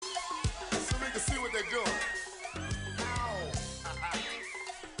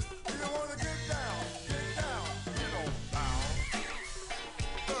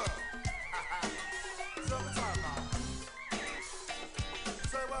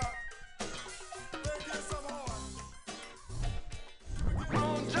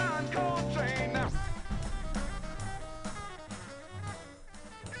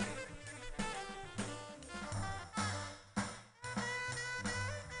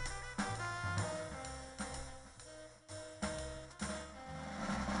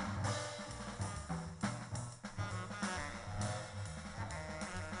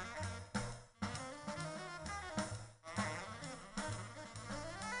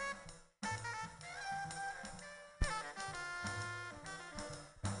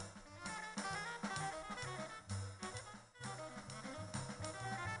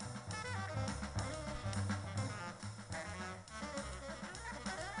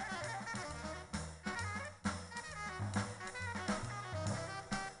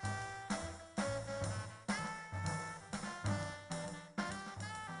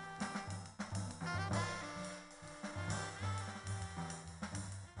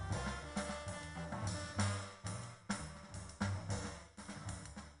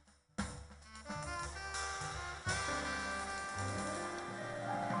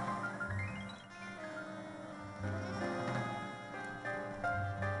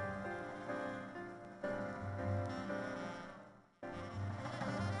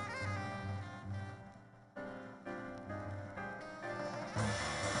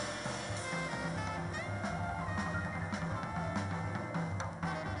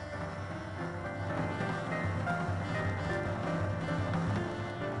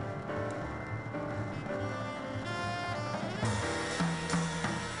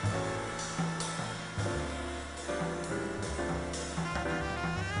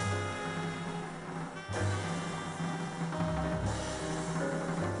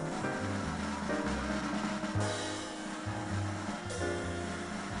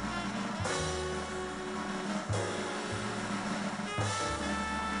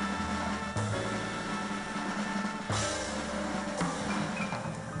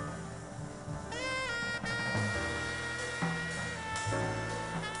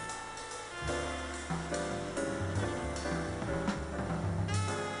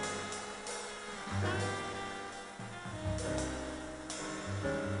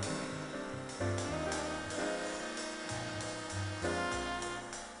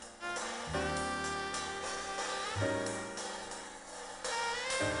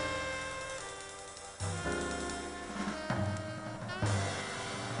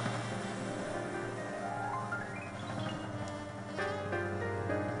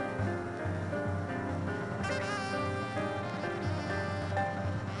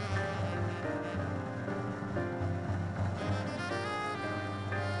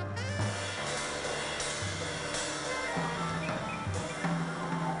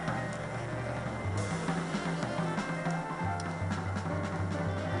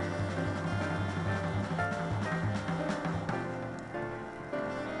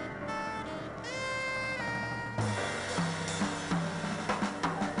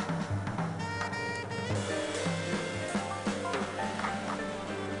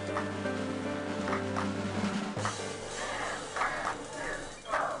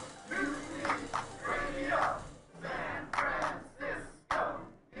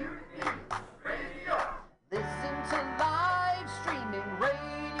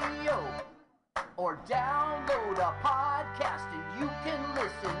or download a podcast and you can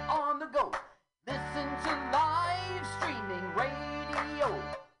listen on the go. Listen to live streaming radio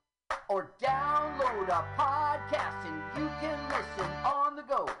or download a podcast and you can listen on the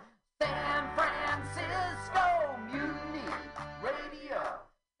go. San Francisco Mutiny Radio.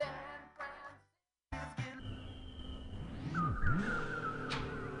 San Francisco.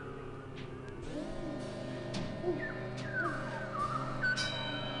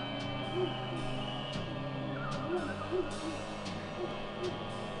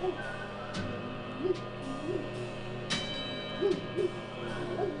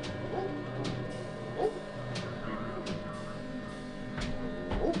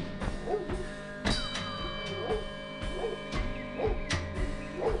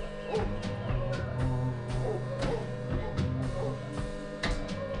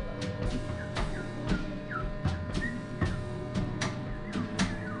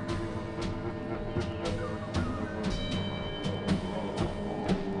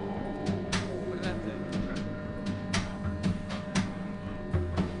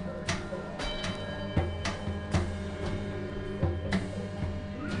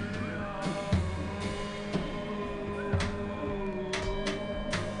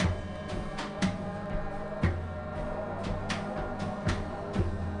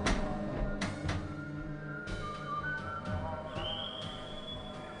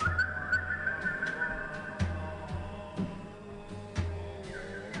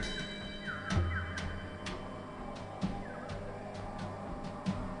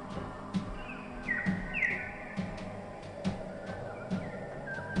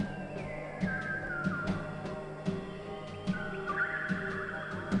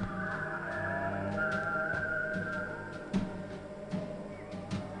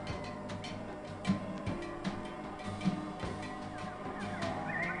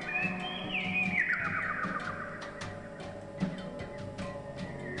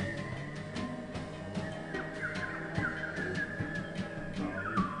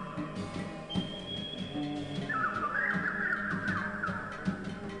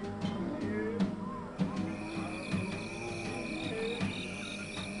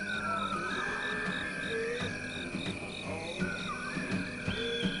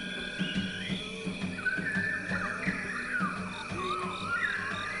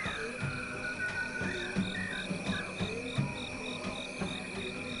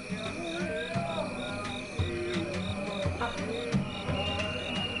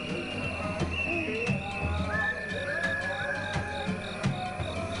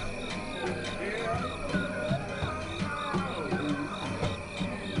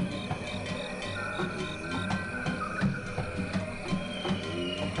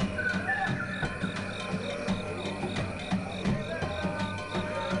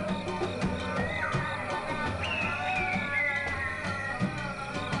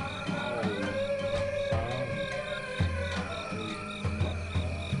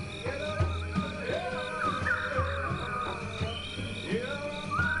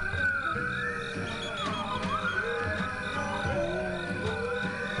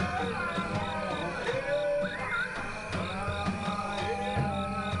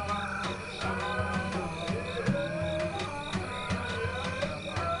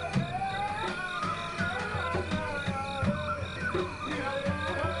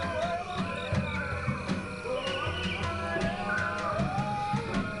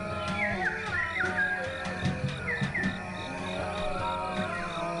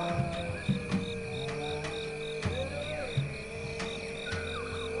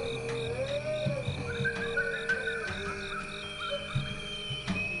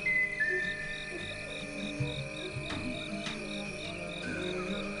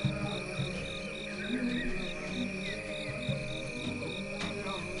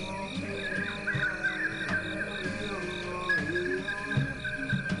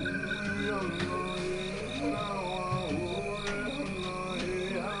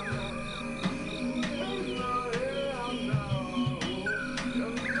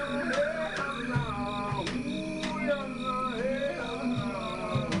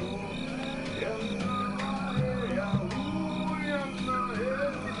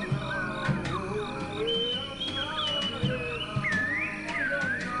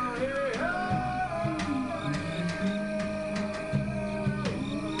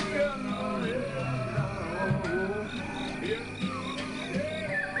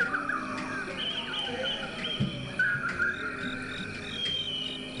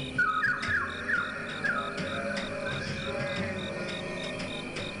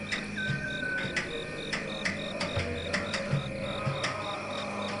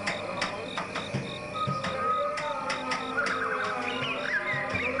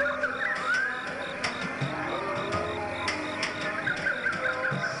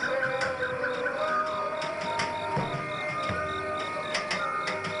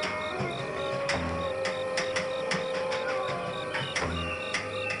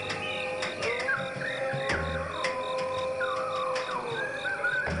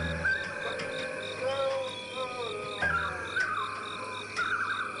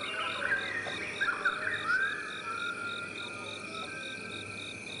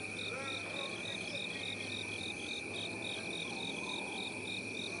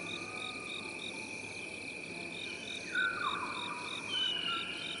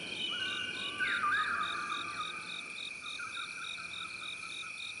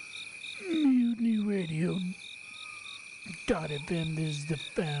 FM, this is the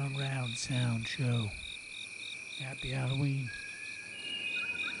Found Round Sound Show. Happy Halloween.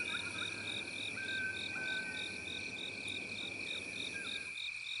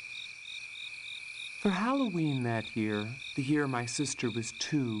 For Halloween that year, the year my sister was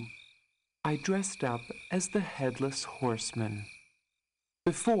 2, I dressed up as the Headless Horseman.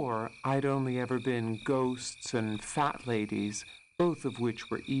 Before, I'd only ever been ghosts and fat ladies, both of which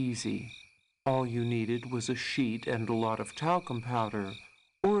were easy. All you needed was a sheet and a lot of talcum powder,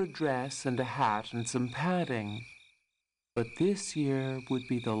 or a dress and a hat and some padding. But this year would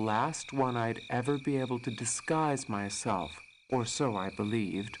be the last one I'd ever be able to disguise myself, or so I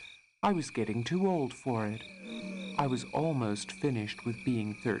believed. I was getting too old for it. I was almost finished with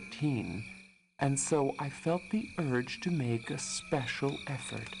being 13, and so I felt the urge to make a special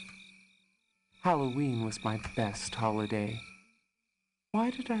effort. Halloween was my best holiday. Why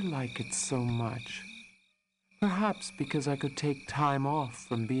did I like it so much? Perhaps because I could take time off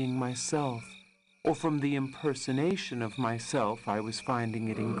from being myself, or from the impersonation of myself I was finding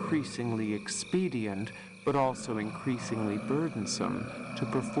it increasingly expedient, but also increasingly burdensome, to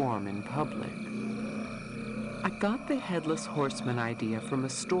perform in public. I got the Headless Horseman idea from a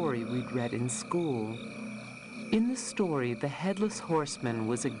story we'd read in school. In the story, the Headless Horseman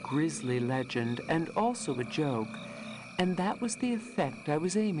was a grisly legend and also a joke, and that was the effect I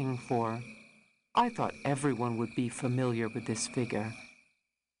was aiming for. I thought everyone would be familiar with this figure.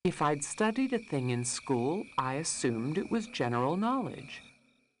 If I'd studied a thing in school, I assumed it was general knowledge.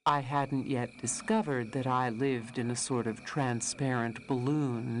 I hadn't yet discovered that I lived in a sort of transparent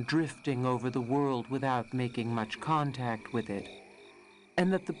balloon drifting over the world without making much contact with it,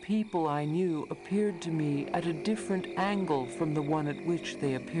 and that the people I knew appeared to me at a different angle from the one at which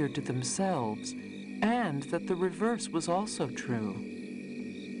they appeared to themselves, and that the reverse was also true.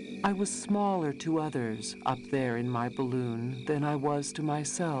 I was smaller to others up there in my balloon than I was to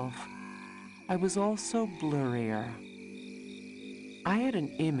myself. I was also blurrier. I had an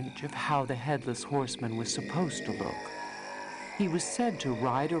image of how the Headless Horseman was supposed to look. He was said to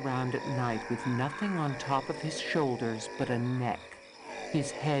ride around at night with nothing on top of his shoulders but a neck,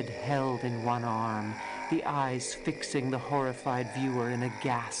 his head held in one arm, the eyes fixing the horrified viewer in a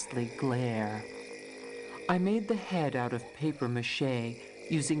ghastly glare. I made the head out of papier-mâché,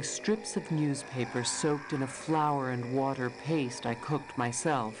 using strips of newspaper soaked in a flour and water paste I cooked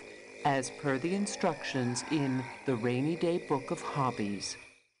myself, as per the instructions in the Rainy Day Book of Hobbies.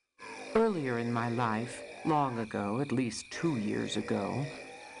 Earlier in my life, long ago, at least 2 years ago,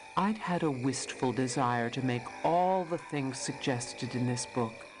 I'd had a wistful desire to make all the things suggested in this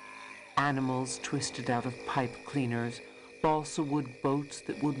book. Animals twisted out of pipe cleaners, balsa wood boats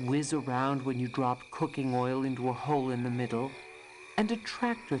that would whiz around when you dropped cooking oil into a hole in the middle, and a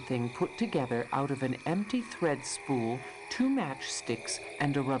tractor thing put together out of an empty thread spool, 2 matchsticks,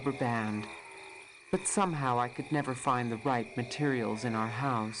 and a rubber band. But somehow I could never find the right materials in our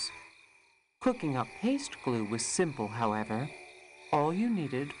house. Cooking up paste glue was simple, however. All you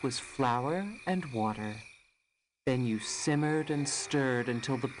needed was flour and water. Then you simmered and stirred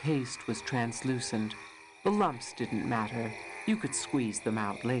until the paste was translucent. The lumps didn't matter. You could squeeze them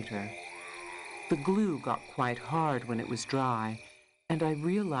out later. The glue got quite hard when it was dry, and I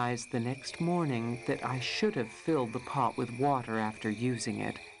realized the next morning that I should have filled the pot with water after using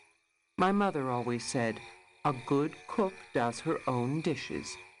it. My mother always said, "A good cook does her own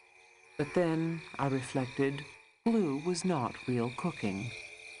dishes." But then, I reflected, glue was not real cooking.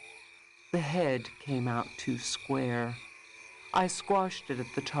 The head came out too square. I squashed it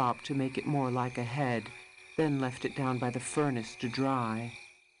at the top to make it more like a head, then left it down by the furnace to dry.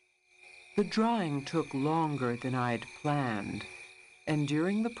 The drying took longer than I'd planned, and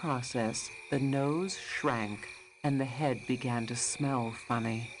during the process, the nose shrank and the head began to smell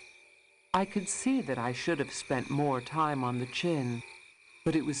funny. I could see that I should have spent more time on the chin,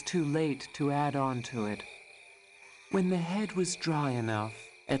 but it was too late to add on to it. When the head was dry enough,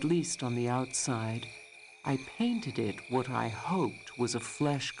 at least on the outside, I painted it what I hoped was a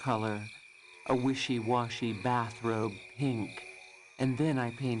flesh color, a wishy-washy bathrobe pink, and then I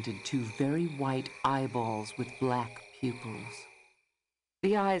painted 2 very white eyeballs with black pupils.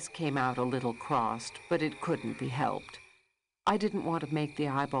 The eyes came out a little crossed, but it couldn't be helped. I didn't want to make the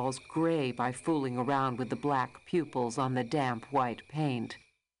eyeballs gray by fooling around with the black pupils on the damp white paint.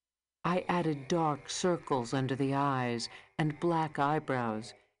 I added dark circles under the eyes and black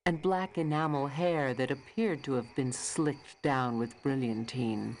eyebrows and black enamel hair that appeared to have been slicked down with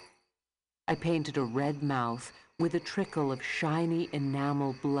brilliantine. I painted a red mouth with a trickle of shiny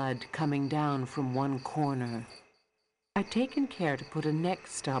enamel blood coming down from one corner. I'd taken care to put a neck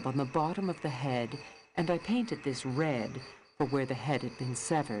stub on the bottom of the head, and I painted this red, for where the head had been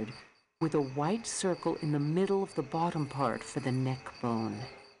severed, with a white circle in the middle of the bottom part for the neck bone.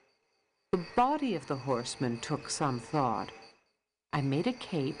 The body of the horseman took some thought. I made a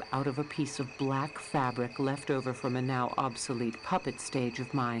cape out of a piece of black fabric left over from a now obsolete puppet stage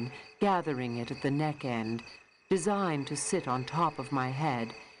of mine, gathering it at the neck end, designed to sit on top of my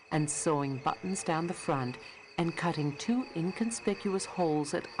head, and sewing buttons down the front and cutting 2 inconspicuous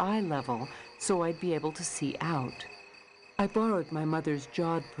holes at eye level so I'd be able to see out. I borrowed my mother's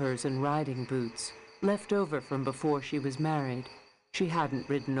jodhpurs and riding boots, left over from before she was married. She hadn't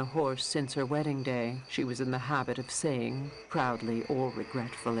ridden a horse since her wedding day, she was in the habit of saying, proudly or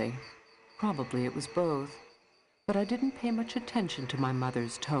regretfully. Probably it was both. But I didn't pay much attention to my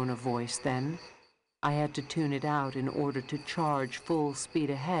mother's tone of voice then. I had to tune it out in order to charge full speed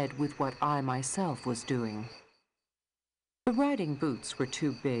ahead with what I myself was doing. The riding boots were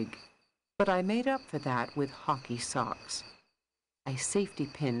too big, but I made up for that with hockey socks. I safety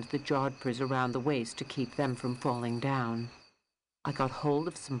pinned the jodhpurs around the waist to keep them from falling down. I got hold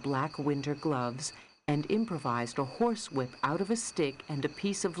of some black winter gloves and improvised a horsewhip out of a stick and a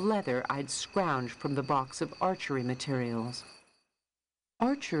piece of leather I'd scrounged from the box of archery materials.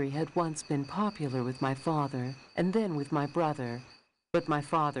 Archery had once been popular with my father and then with my brother, but my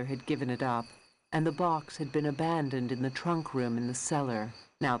father had given it up, and the box had been abandoned in the trunk room in the cellar,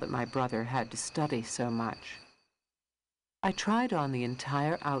 now that my brother had to study so much. I tried on the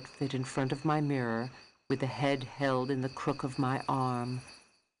entire outfit in front of my mirror, with the head held in the crook of my arm.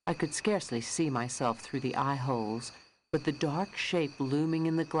 I could scarcely see myself through the eye holes, but the dark shape looming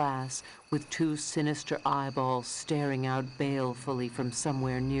in the glass, with 2 sinister eyeballs staring out balefully from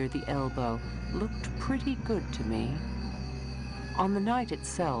somewhere near the elbow, looked pretty good to me. On the night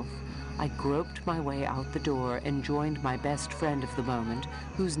itself, I groped my way out the door and joined my best friend of the moment,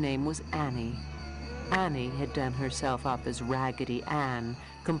 whose name was Annie. Annie had done herself up as Raggedy Ann,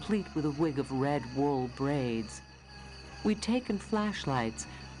 complete with a wig of red wool braids. We'd taken flashlights,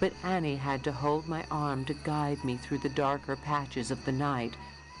 but Annie had to hold my arm to guide me through the darker patches of the night,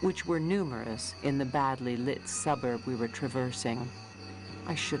 which were numerous in the badly lit suburb we were traversing.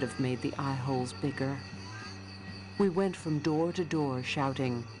 I should have made the eye holes bigger. We went from door to door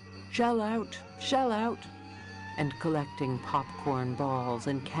shouting, "Shell out! Shell out!" and collecting popcorn balls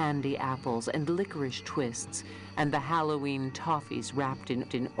and candy apples and licorice twists and the Halloween toffees wrapped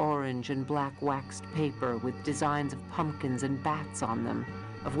in orange and black waxed paper with designs of pumpkins and bats on them,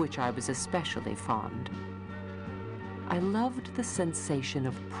 of which I was especially fond. I loved the sensation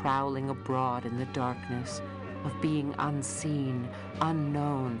of prowling abroad in the darkness, of being unseen,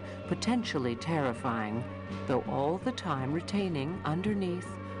 unknown, potentially terrifying, though all the time retaining underneath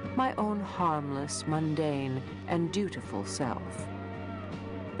my own harmless, mundane, and dutiful self.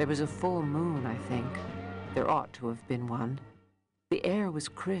 There was a full moon, I think. There ought to have been one. The air was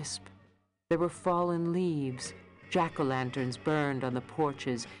crisp. There were fallen leaves. Jack-o'-lanterns burned on the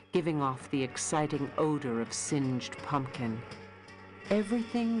porches, giving off the exciting odor of singed pumpkin.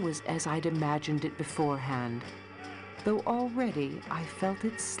 Everything was as I'd imagined it beforehand, though already I felt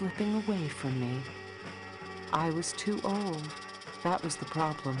it slipping away from me. I was too old. That was the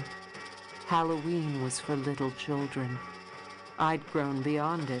problem. Halloween was for little children. I'd grown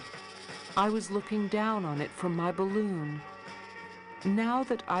beyond it. I was looking down on it from my balloon. Now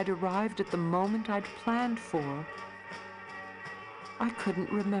that I'd arrived at the moment I'd planned for, I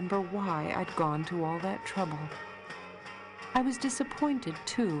couldn't remember why I'd gone to all that trouble. I was disappointed,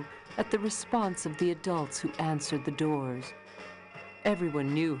 too, at the response of the adults who answered the doors.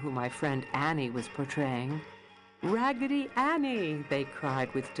 Everyone knew who my friend Annie was portraying. "Raggedy Annie!" they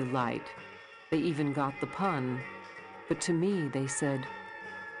cried with delight. They even got the pun. But to me, they said,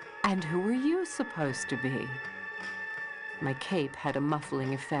 "And who are you supposed to be?" My cape had a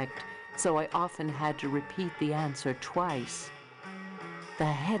muffling effect, so I often had to repeat the answer twice. "The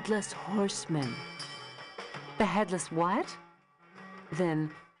Headless Horseman." "The Headless what?" Then,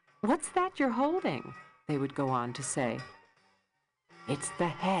 "What's that you're holding?" they would go on to say. "It's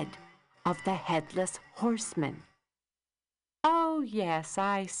the head of the Headless Horseman." "Oh, yes,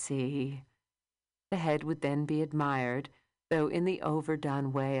 I see." The head would then be admired, though in the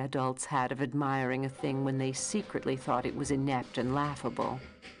overdone way adults had of admiring a thing when they secretly thought it was inept and laughable.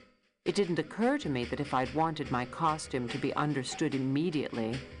 It didn't occur to me that if I'd wanted my costume to be understood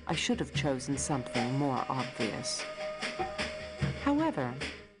immediately, I should have chosen something more obvious. However,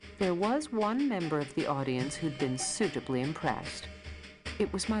 there was one member of the audience who'd been suitably impressed.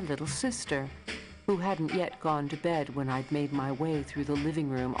 It was my little sister, who hadn't yet gone to bed when I'd made my way through the living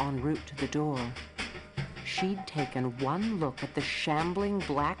room en route to the door. she'd taken one look at the shambling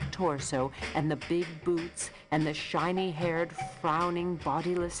black torso and the big boots and the shiny-haired, frowning,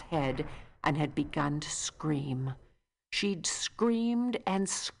 bodiless head and had begun to scream. She'd screamed and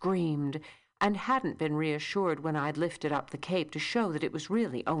screamed and hadn't been reassured when I'd lifted up the cape to show that it was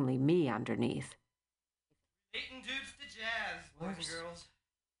really only me underneath. Eating dudes to jazz, boys and girls.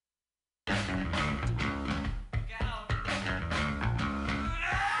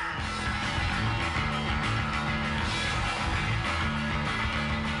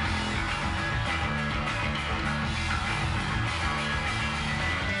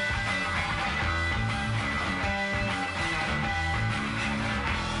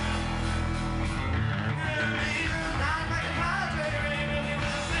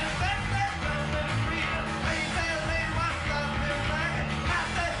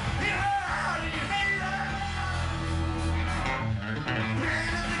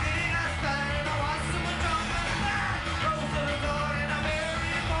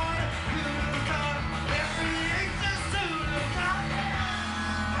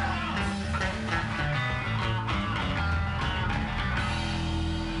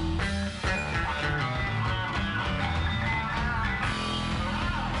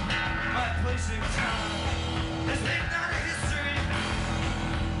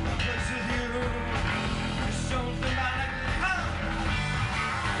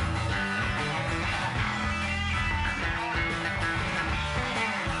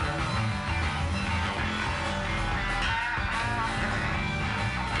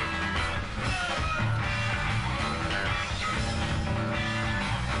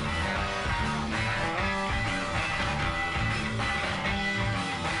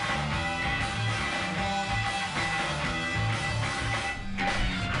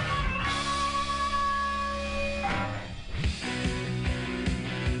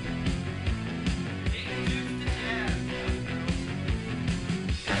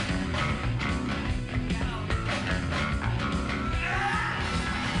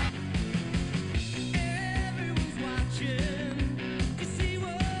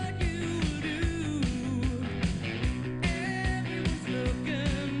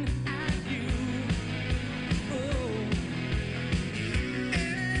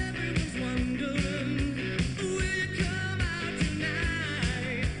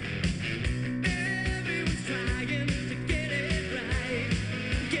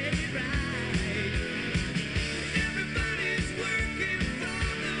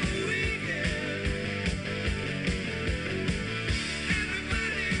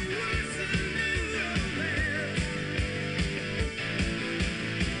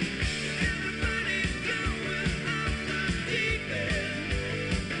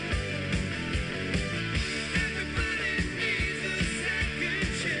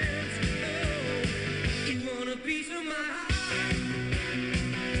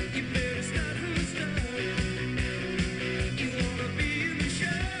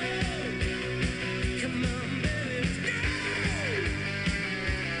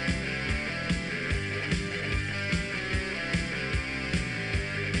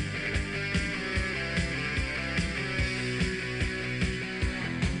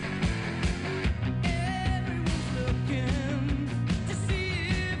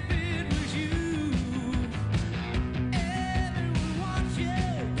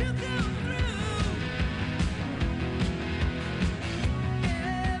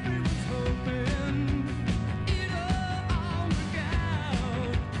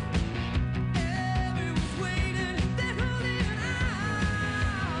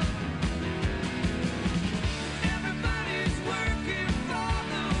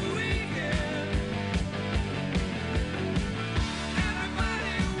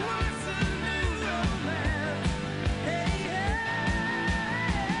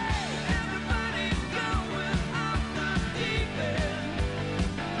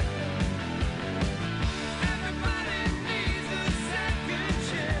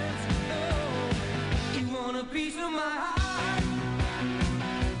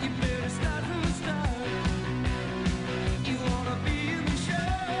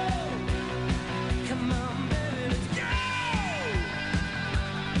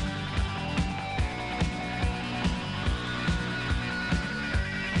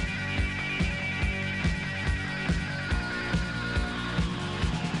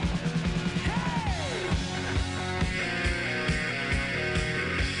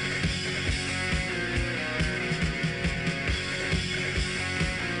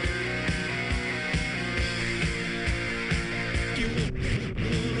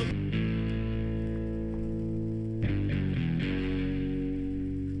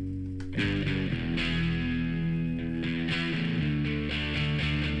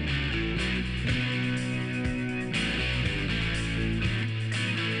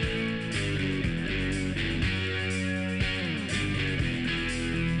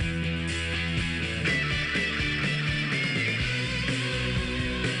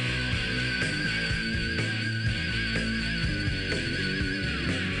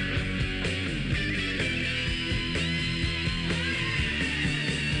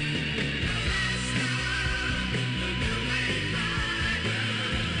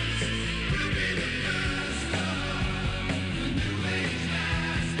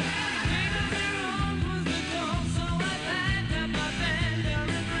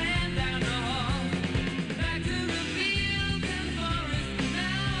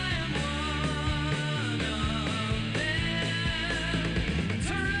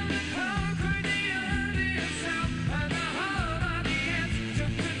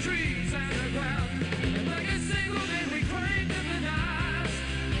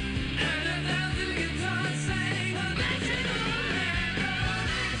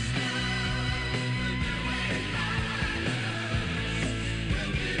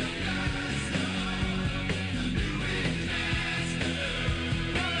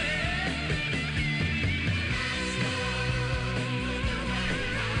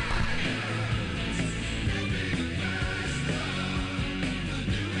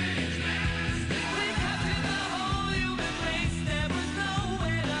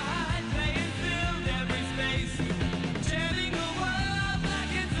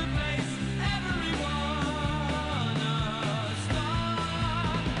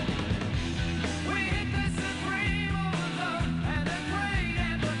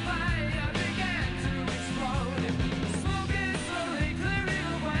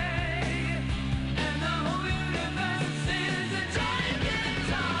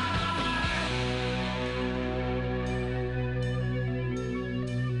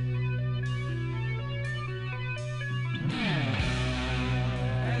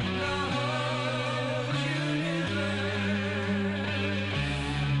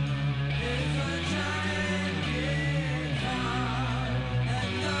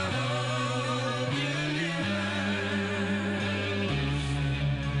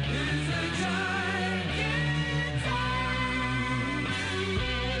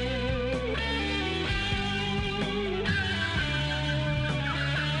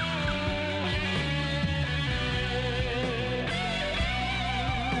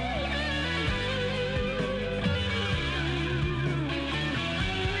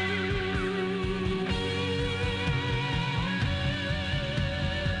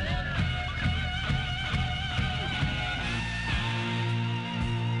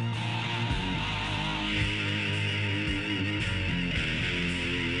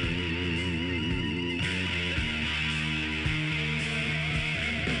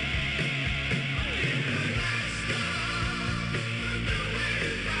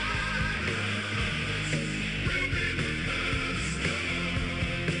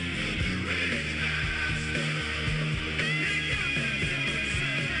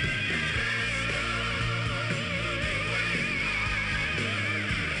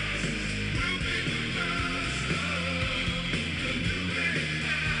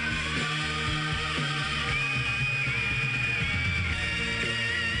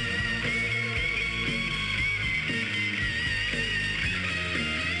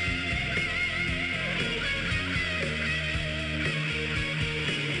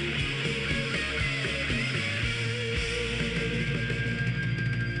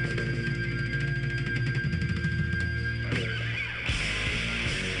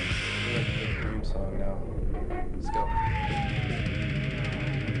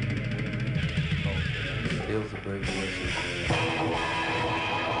 feels a brave horse.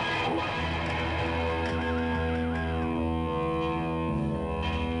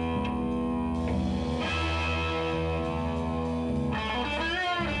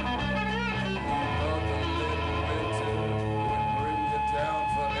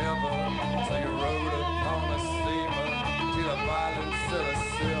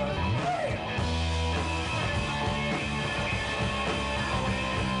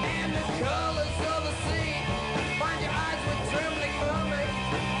 Colors of the sea, find your eyes with trembling.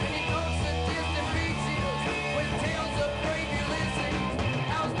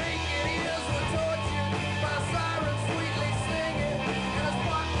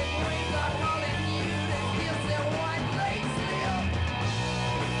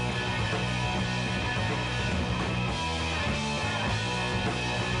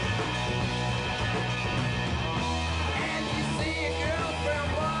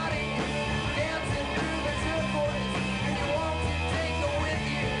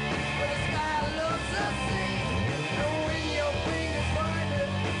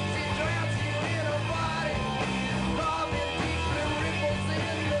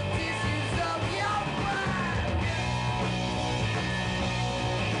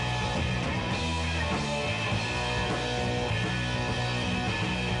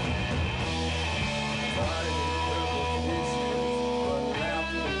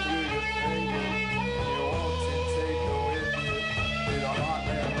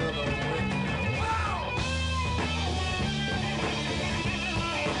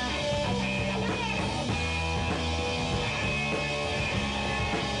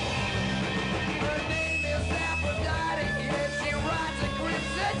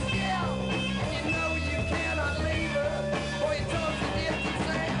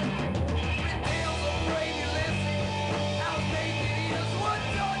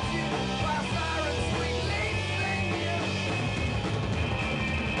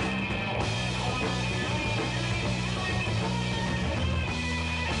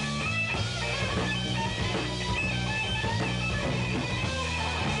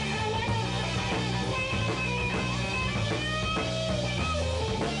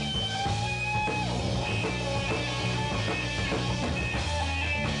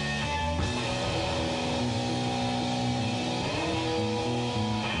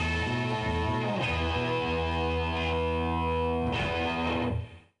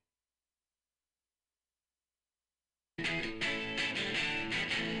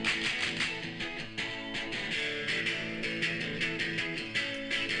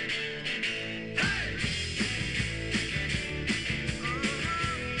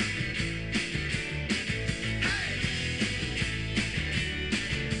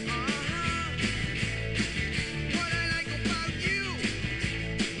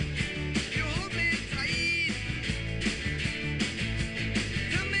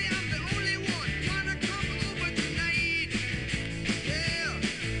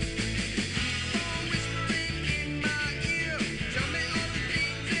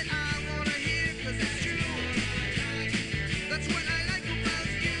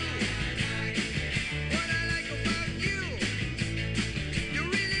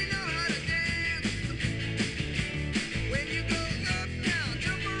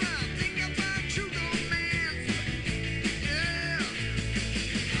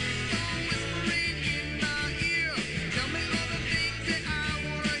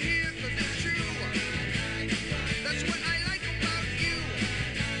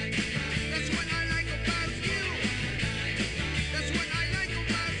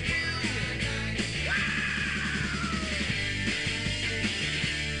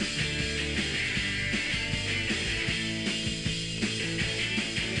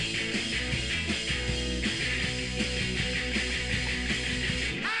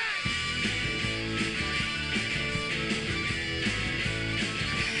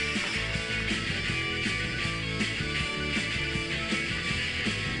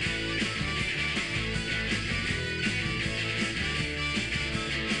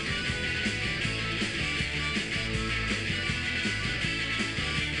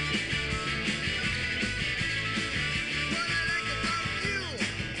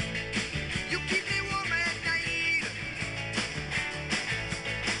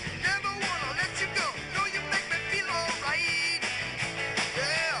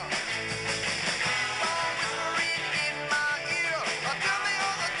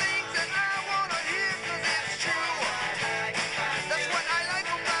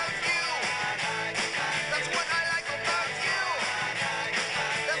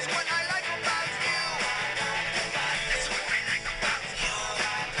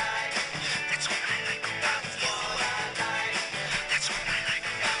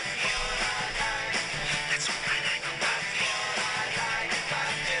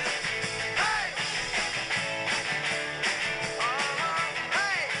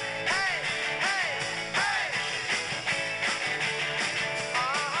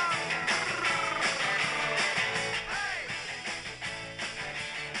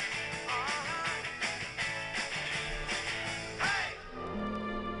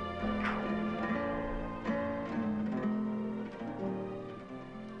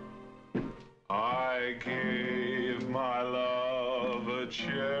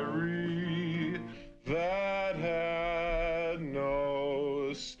 cherry that had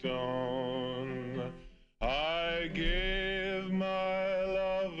no stone. I gave my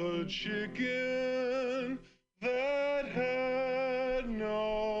love a chicken that had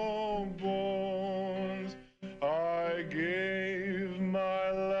no bones. I gave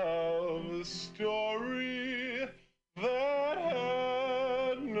my love a story that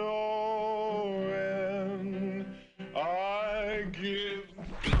had no end. I give...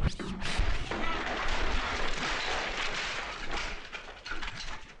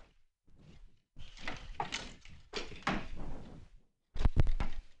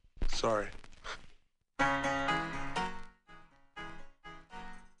 Sorry.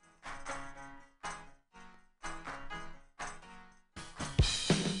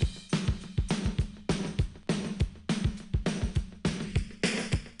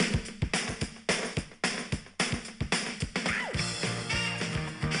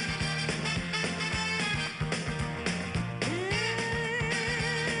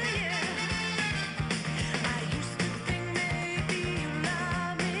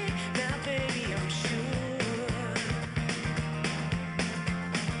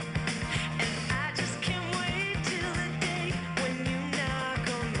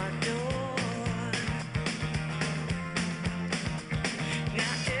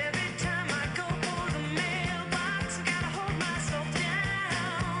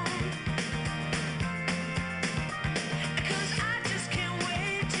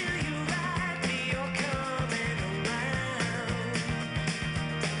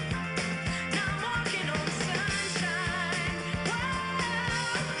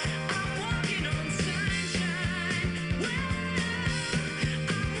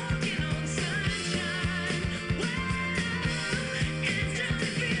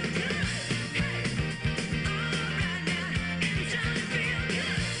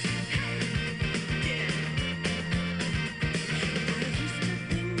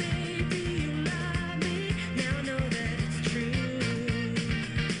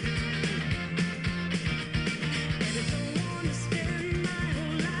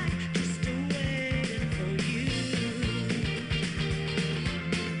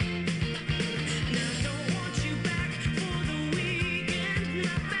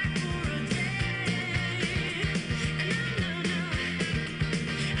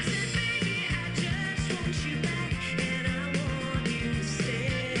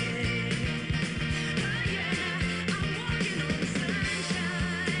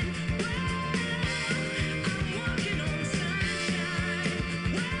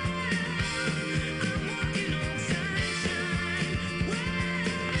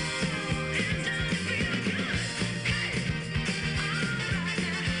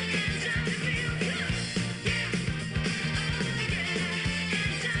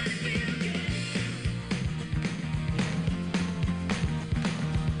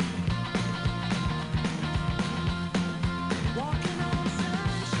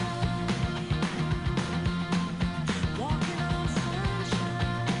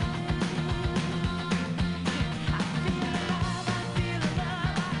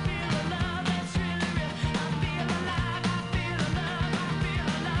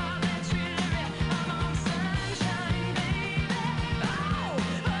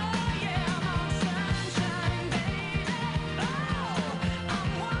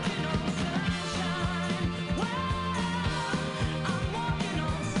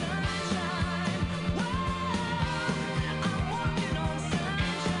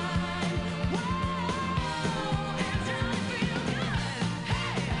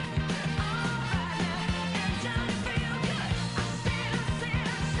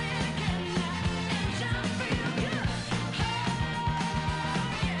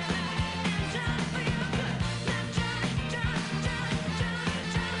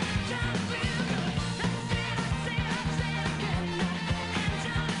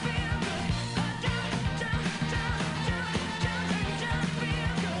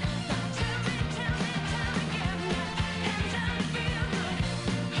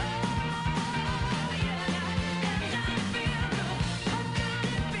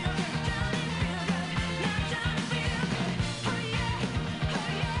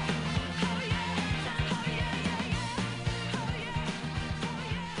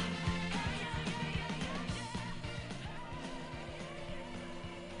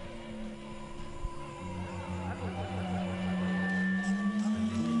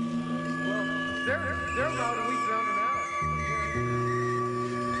 They're loud and we drown them out.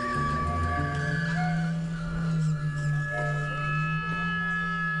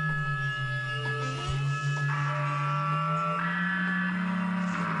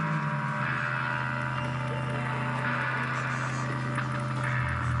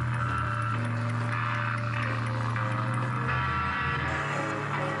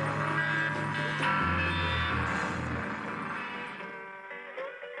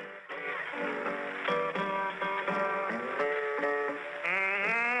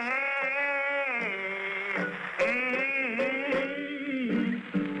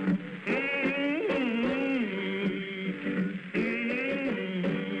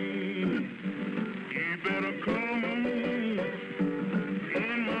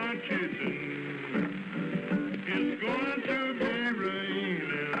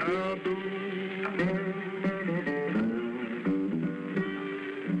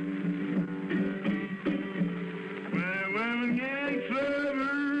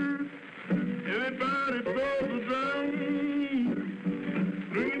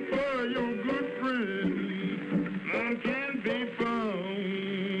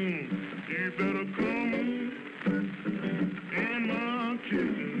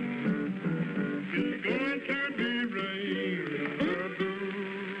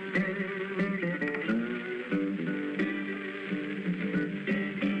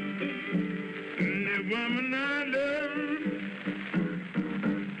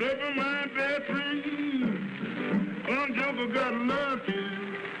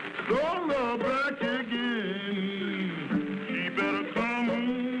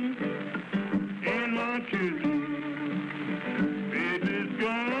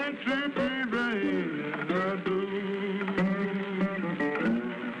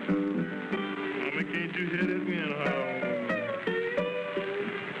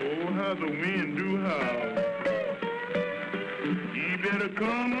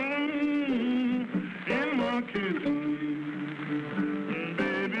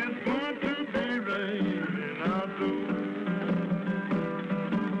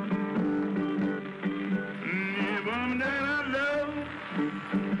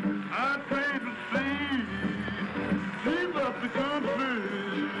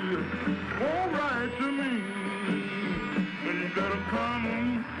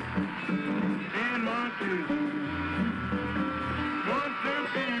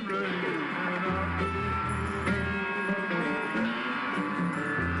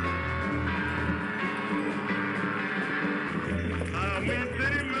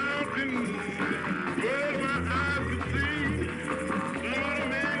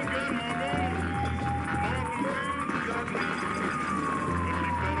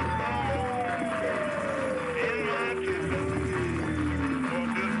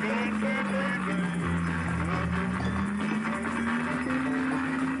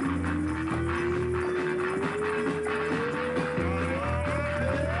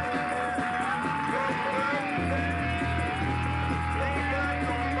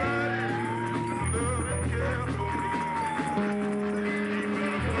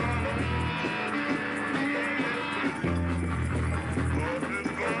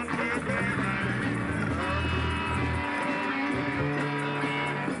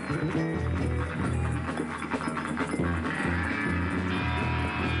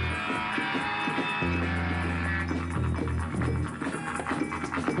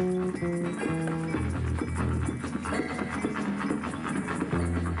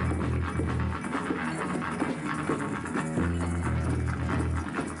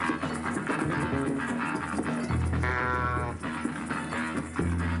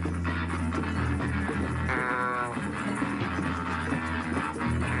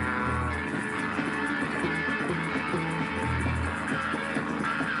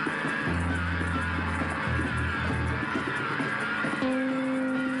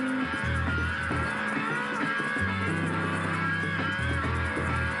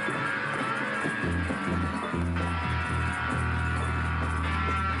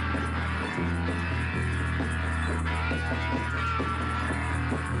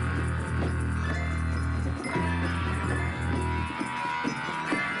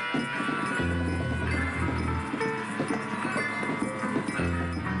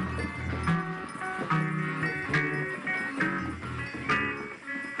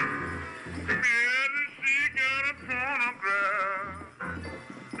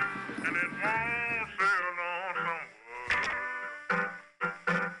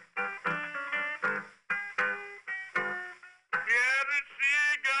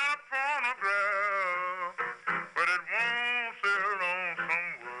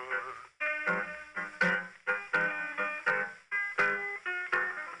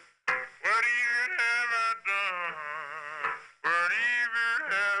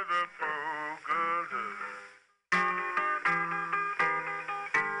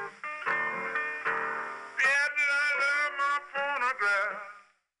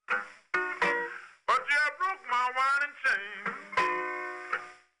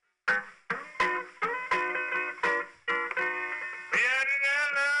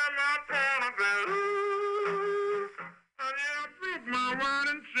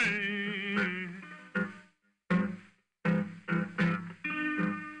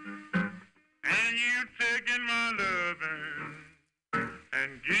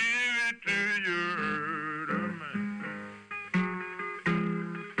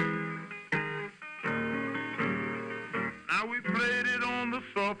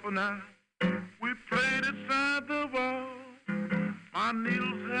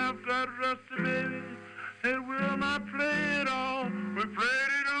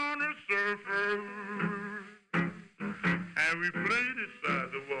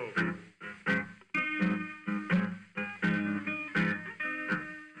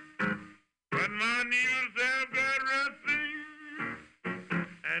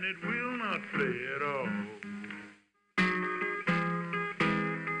 and it will not play at all.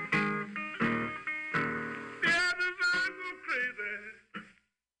 The others I go crazy,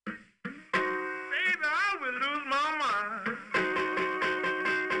 baby, I will lose my mind.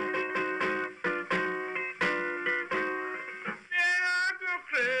 Yeah, I go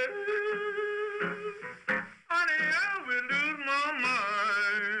crazy, honey, I will lose my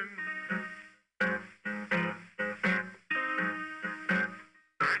mind.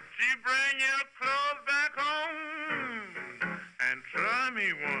 She bring your clothes back home and try me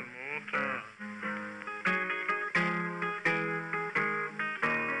one more time.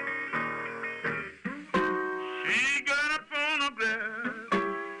 She got a phonograph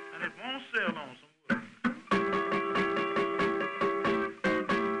and it won't sell on some wood.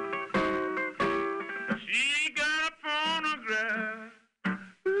 She got a phonograph,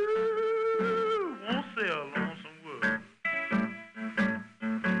 ooh, won't sell on some wood.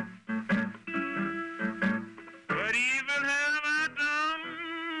 What evil have I done?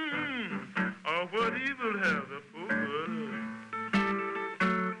 Or what evil have the poor done?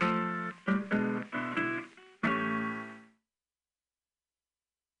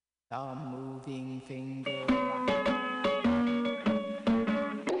 The moving finger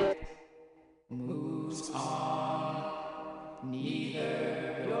moves on.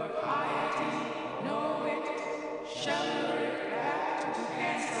 Neither your piety nor wit shall bring back to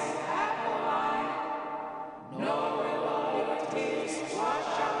cancel Avalon, nor will all your tears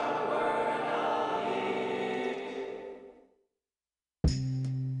wash out the word of it.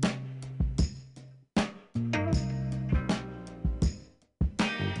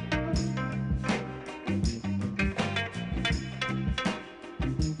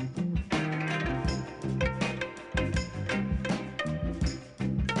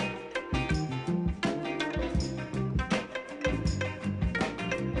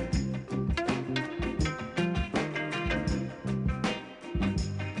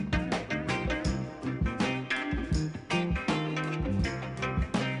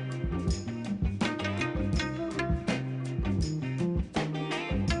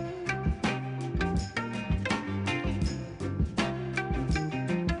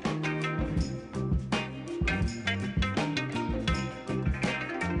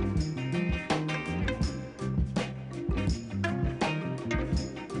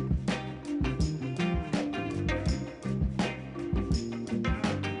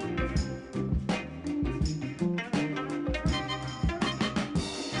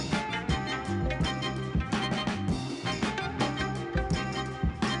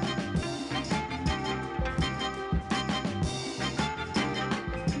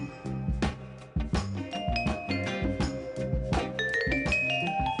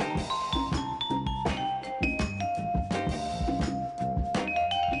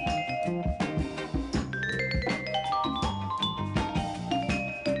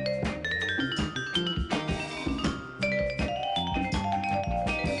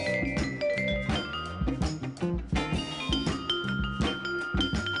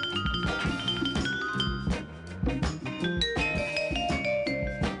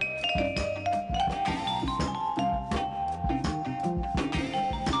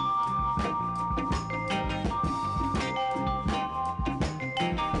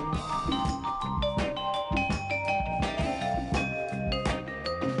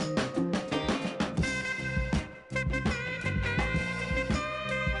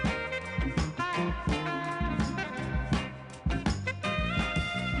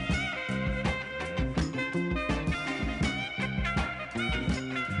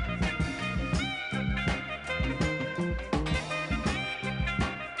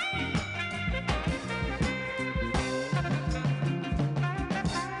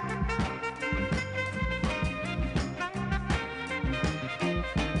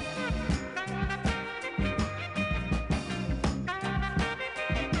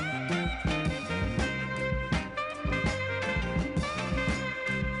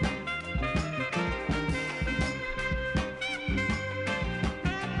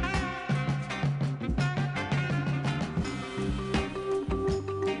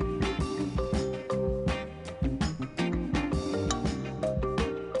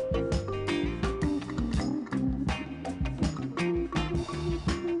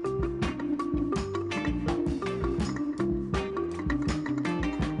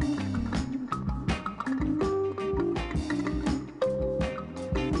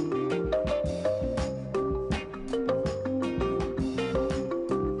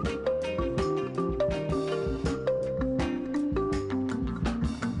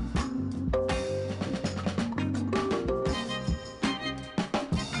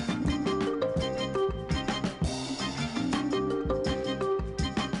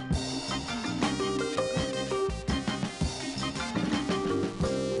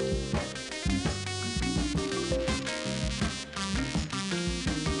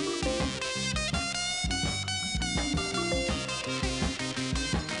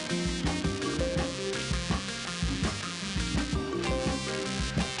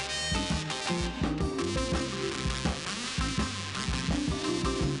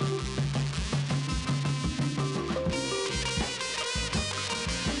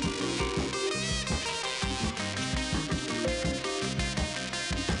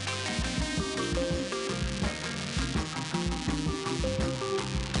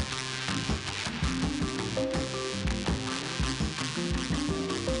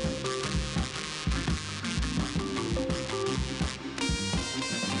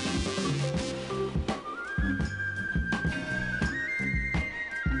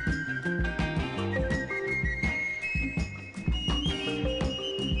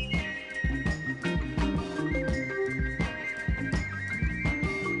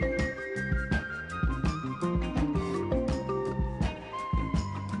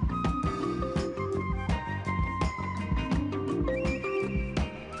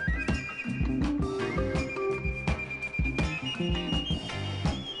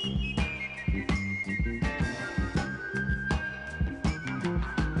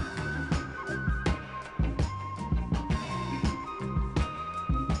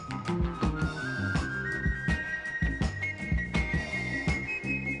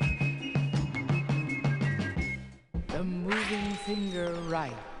 moving finger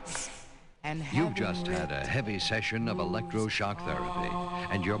right. And You've just had a heavy session of electroshock therapy,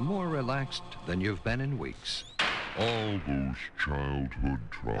 and you're more relaxed than you've been in weeks. All those childhood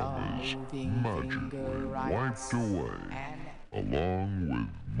traumas magically wiped away, along with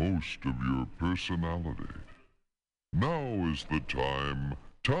most of your personality. Now is the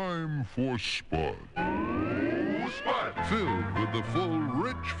time for Spud. Spud! Filled with the full,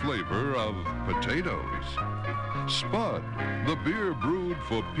 rich flavor of potatoes. Spud, the beer brewed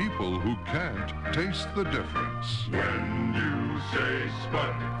for people who can't taste the difference. When you say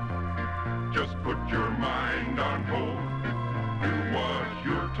Spud, just put your mind on hold. Do what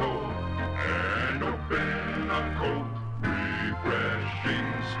you're told and open a cold, refreshing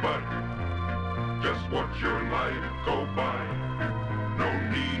Spud. Just watch your life go by. No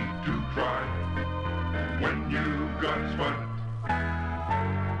need to try when you've got Spud.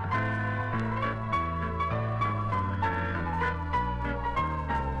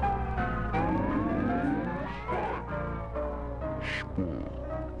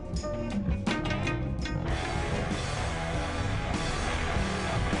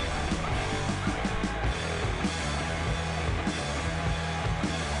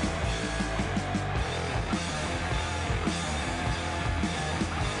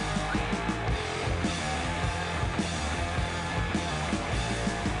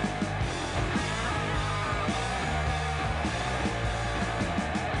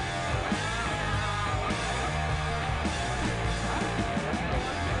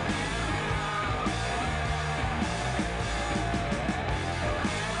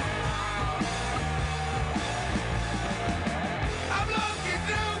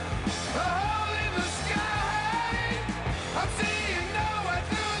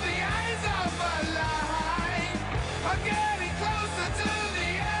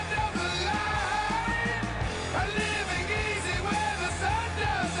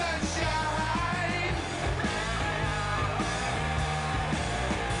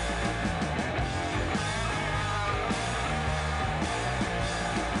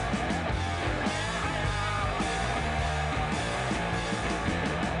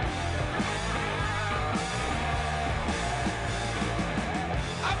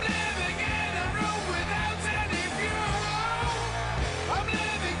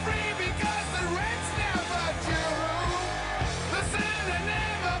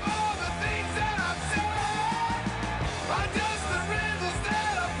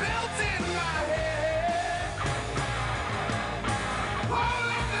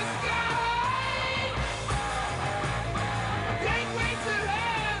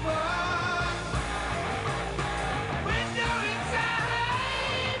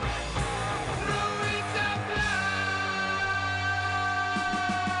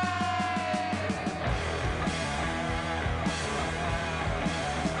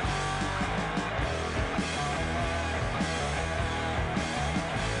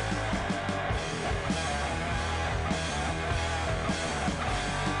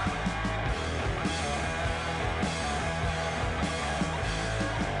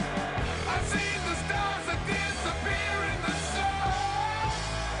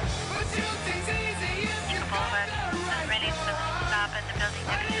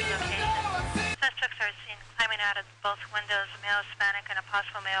 Out of both windows, male Hispanic and a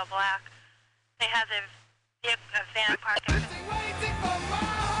possible male black. They have a van parking. Waiting for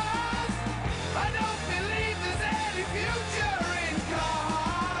Mars. I don't believe there's any future in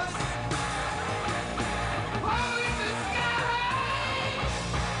cars. Oh, in the sky.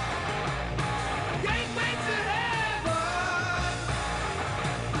 Gateway to heaven.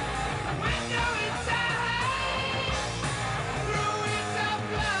 Window inside. Through it up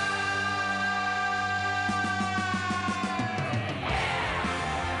light.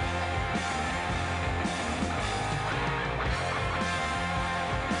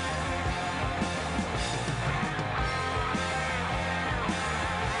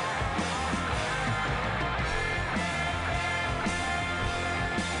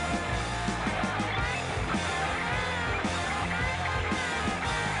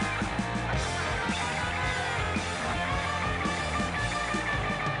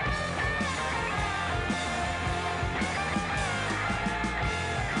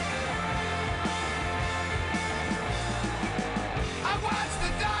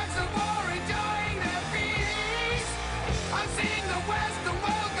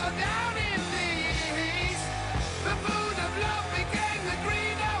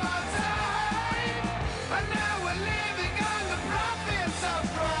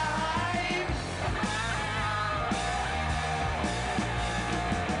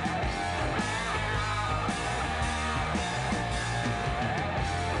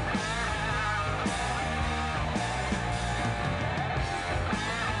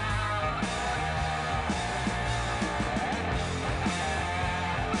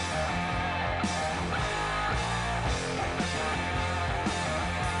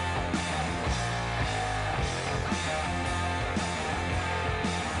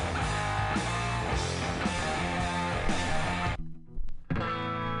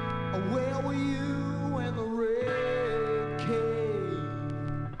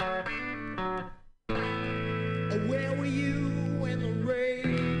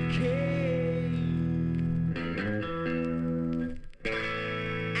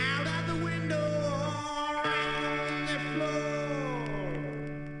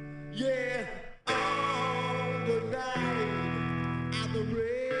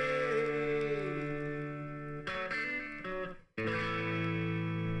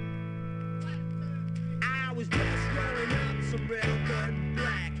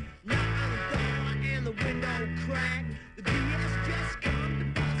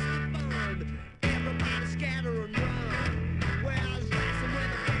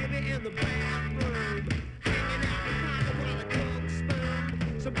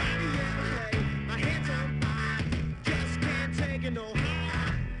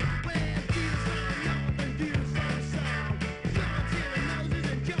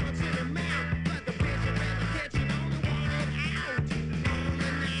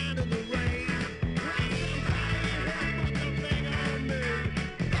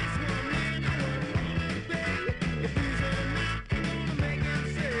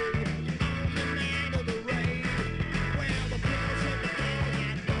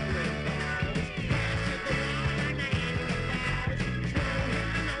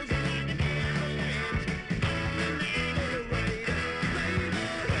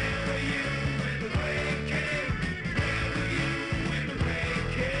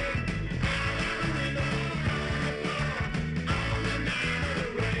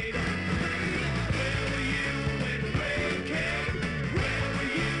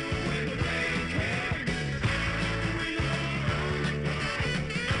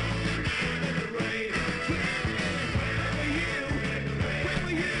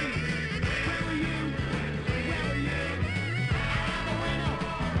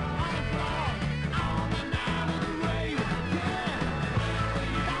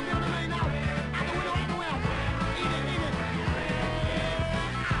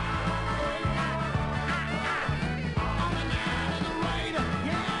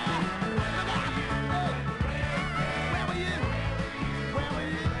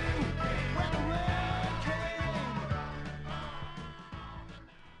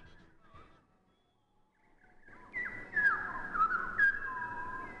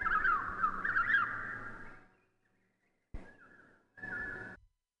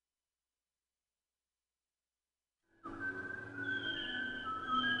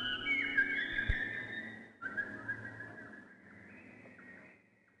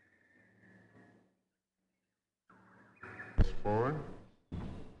 fine.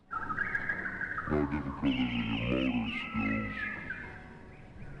 No difficulty with your motor skills.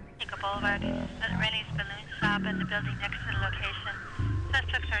 Eagle Boulevard, Rennie's Balloon Shop and the building next to the location.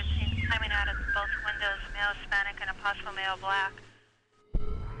 Suspects are seen climbing out of both windows, male Hispanic and a possible male black.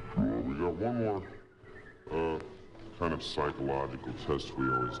 We got one more kind of psychological test we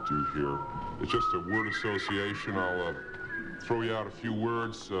always do here. It's just a word association. I'll throw you out a few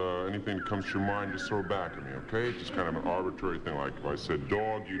words. Anything that comes to your mind, just throw back at me, okay? Just kind of an arbitrary thing. Like if I said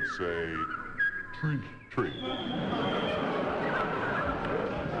dog, you'd say tree. Tree.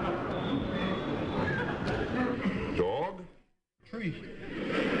 Dog? Tree.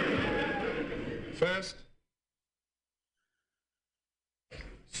 Fast?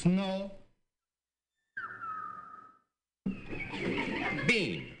 Snow.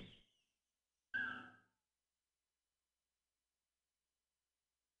 Bean.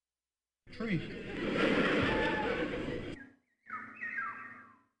 Tree.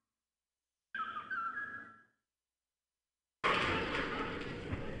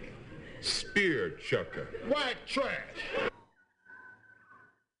 Spear chucker. White trash.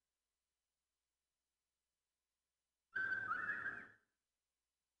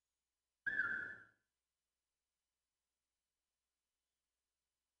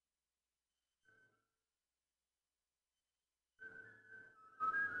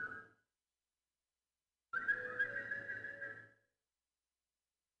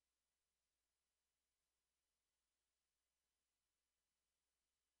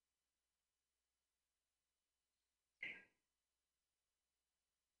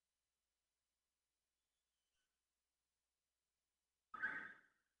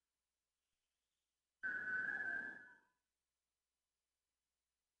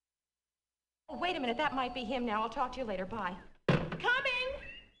 Oh, wait a minute, that might be him now. I'll talk to you later. Bye. Coming!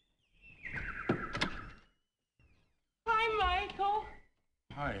 Hi, Michael.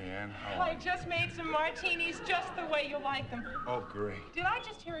 Hi, Ann. I just made some martinis just the way you like them. Oh, great. Did I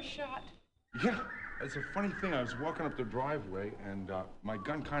just hear a shot? Yeah, it's a funny thing. I was walking up the driveway, and my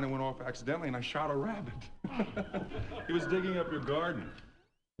gun kind of went off accidentally, and I shot a rabbit. He was digging up your garden.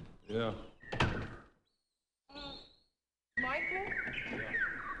 Yeah. Michael?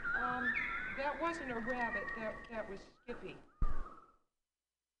 That wasn't a rabbit. That was Skippy.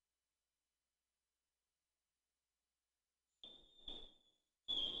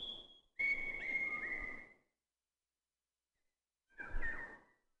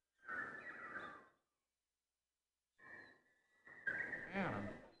 Man, I'm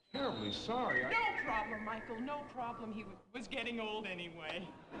terribly sorry. No problem, Michael. No problem. He was getting old anyway.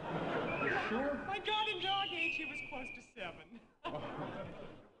 You sure? My God, in dog age, he was close to 7.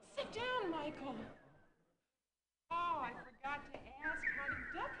 Sit down, Michael. Oh, I forgot to ask, how did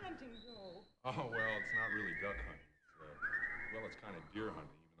duck hunting go? Oh, well, it's not really duck hunting. Well, it's kind of deer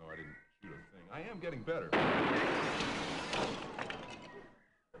hunting, even though I didn't shoot a thing. I am getting better.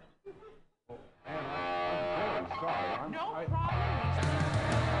 Oh, Ann, I'm very sorry. No problem.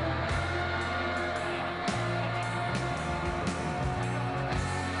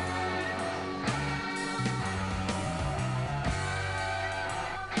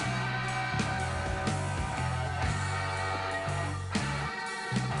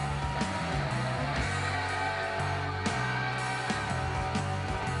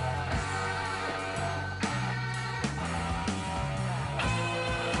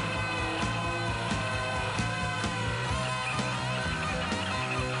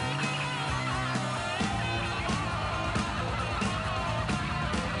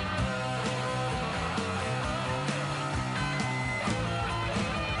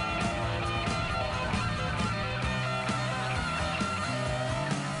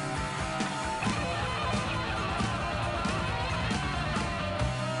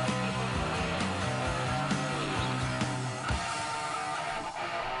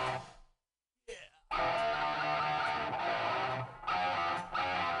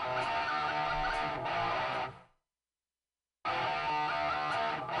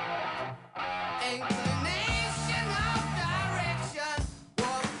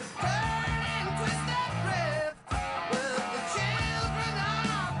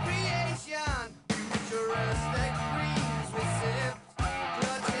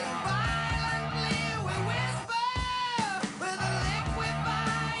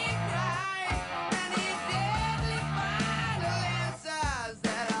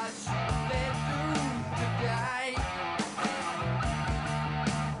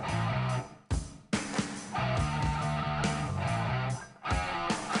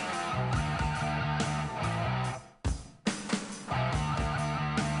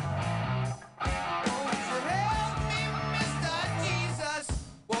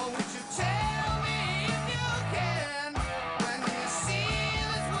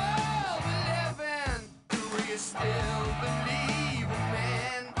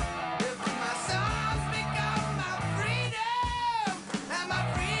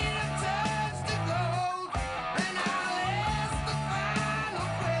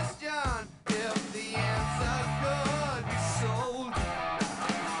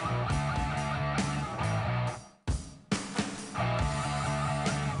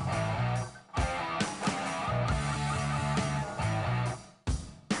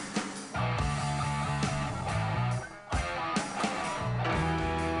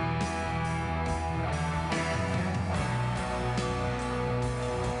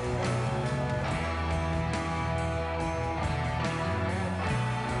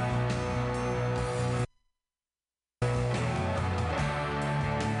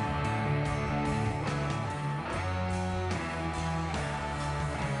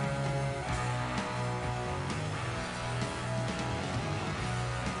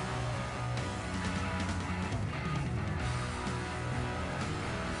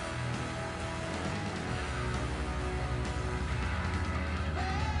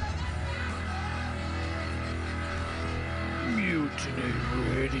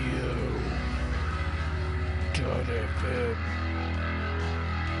 Shut FM.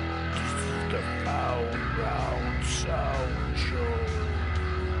 This is the Found Round Sound Show.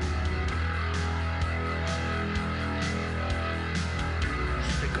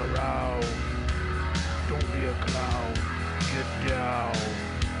 Stick around. Don't be a clown. Get down.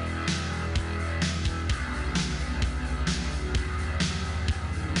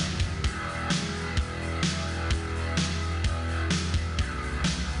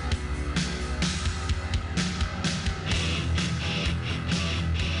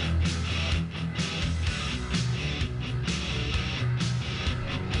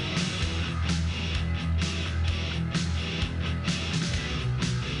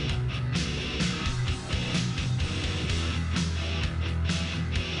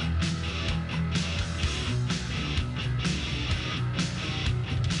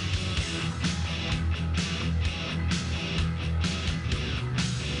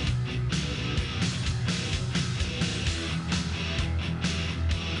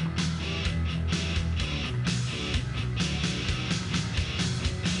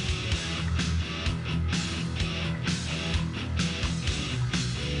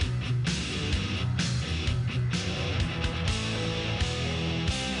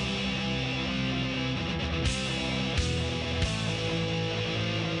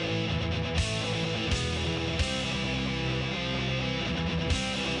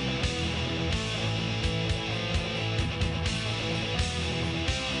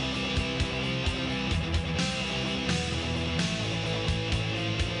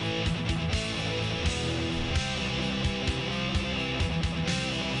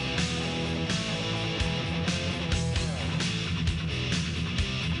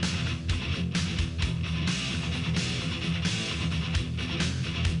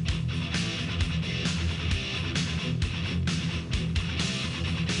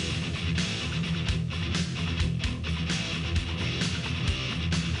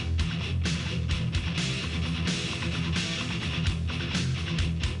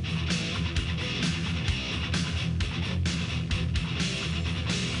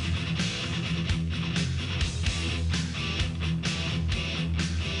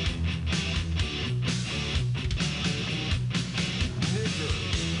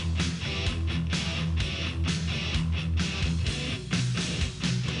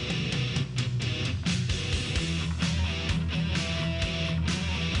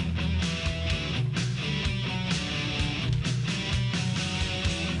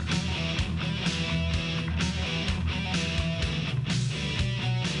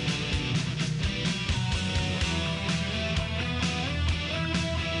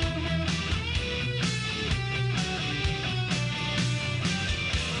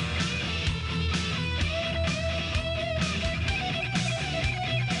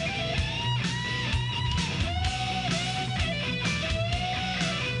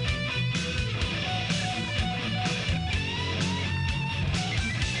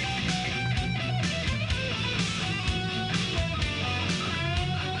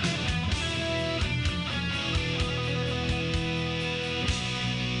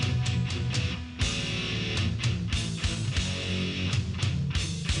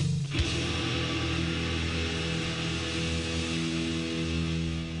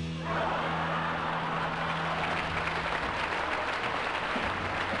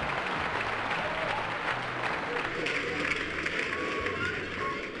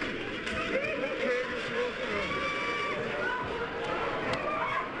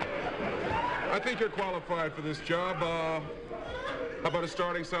 I think you're qualified for this job. How about a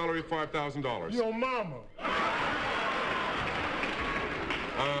starting salary of $5,000? Yo, mama.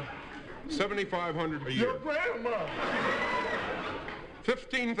 $7,500 a year. Your grandma.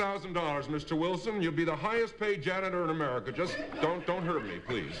 $15,000, Mr. Wilson. You'll be the highest paid janitor in America. Just don't hurt me,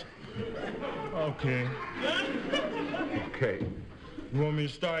 please. Okay. Okay. You want me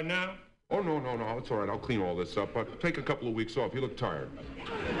to start now? Oh, no. It's all right. I'll clean all this up. Take a couple of weeks off. You look tired.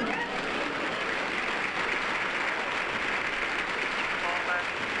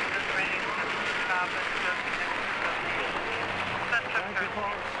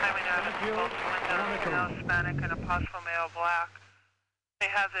 Hispanic and a possible male black. They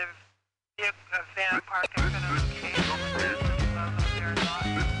have a van parked in front of the location. They are not.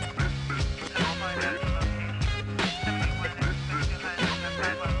 I'll find out the location. 71 and 5200.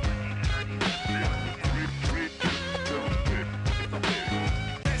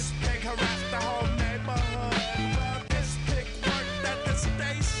 This pig harassed the whole neighborhood. This pig worked at the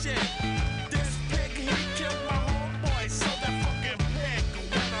station. This pig, he killed my homeboy, so that fucking pig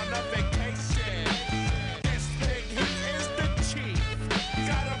went on a vacation. This pig, he is the chief.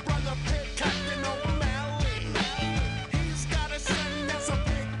 Got a brother pig, Captain O'Malley.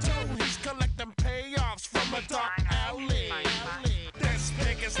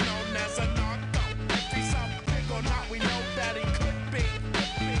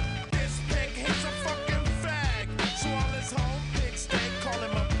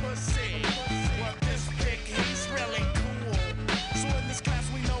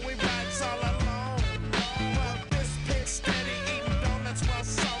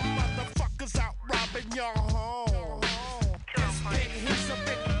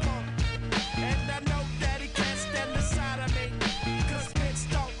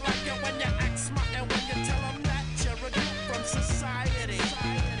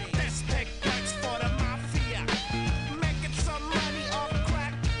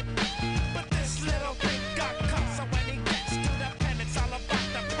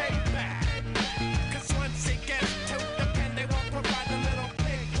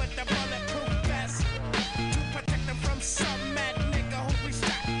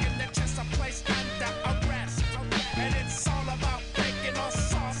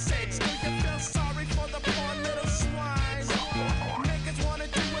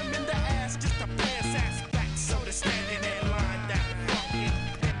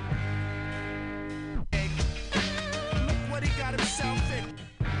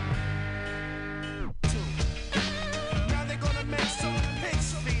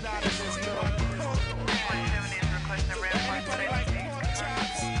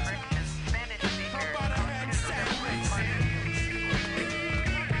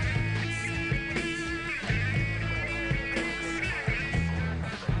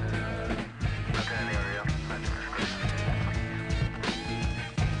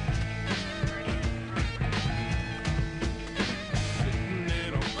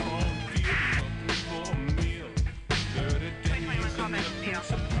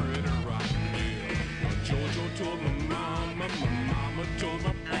 told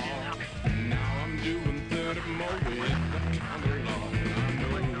my pa. Now I'm doing 30 more with the kind of law. I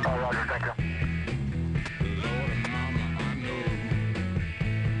know. Oh, Roger, thank you. Lord and mama, I know.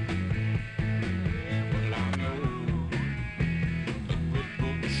 Well, I know. The good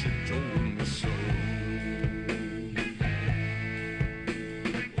book, she told me so.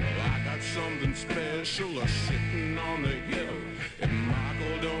 Well, I got something special sitting on the hill. If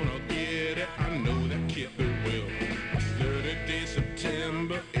Michael don't get it, I know that kid will. 30 days,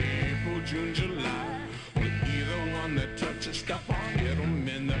 September, April, June, July. Well, either one that touches stuff, I'll hit them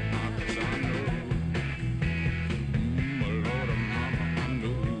in the eye, 'cause I know. My Lord and mama, I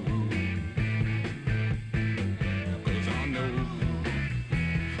know. 'Cause I know.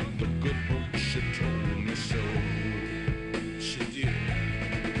 The good book, she told me so. She did.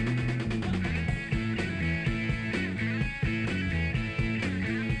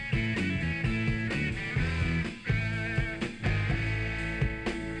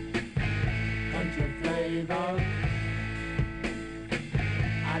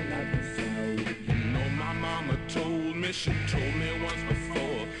 She told me once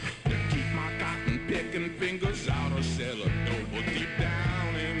before to keep my cotton picking fingers out of cellar door. But deep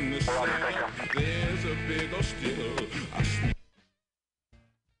down in the cellar, there's a big old still. I sneak.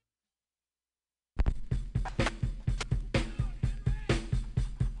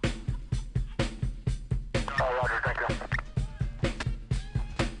 Oh, Roger, thank you.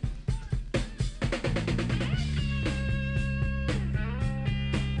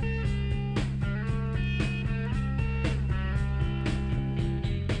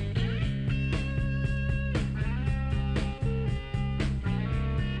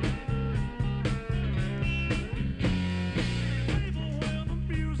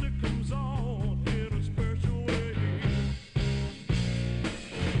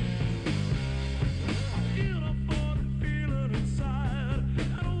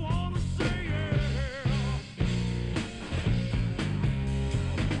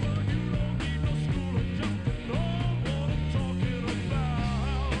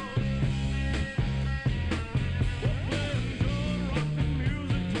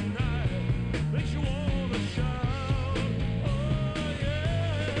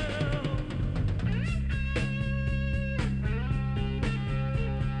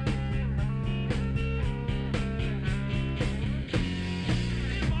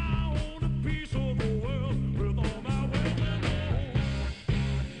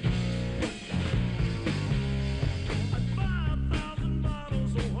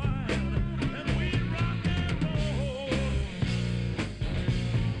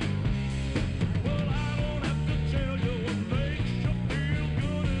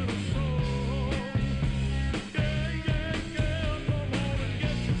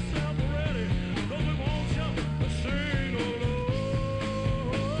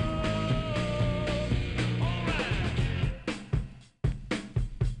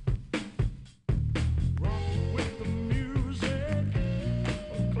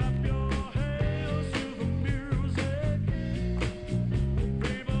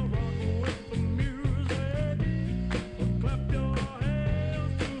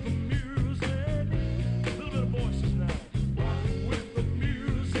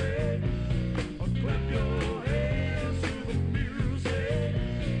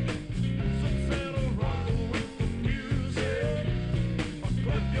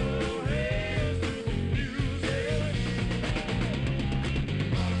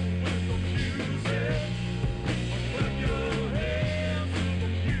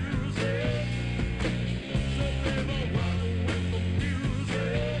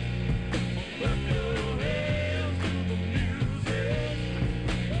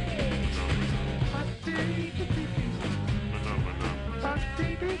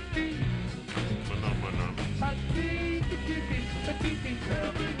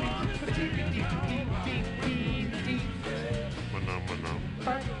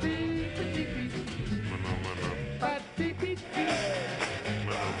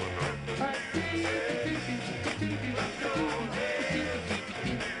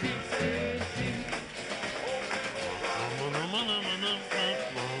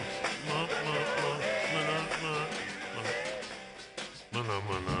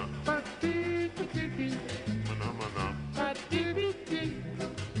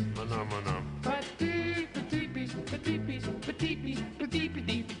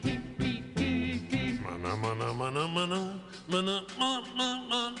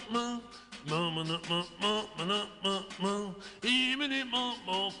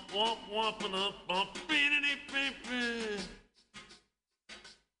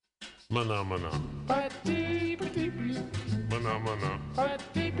 Mana.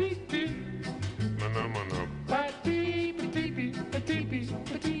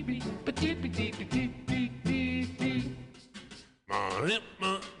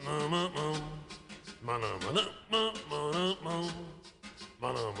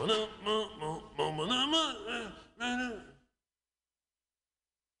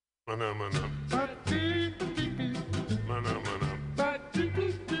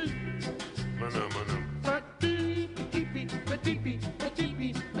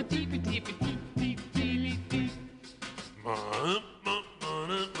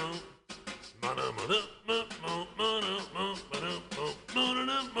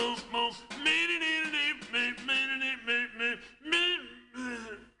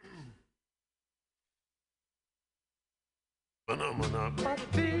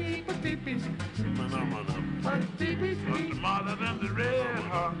 Smarter than the red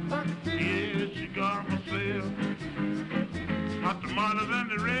hot. Yeah, she got myself. Hot smarter than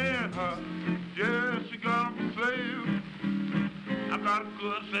the red hot. Yeah, she got myself. I got a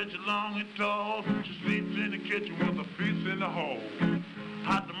good set, long and tall. She sleeps in the kitchen with her feet in the hall.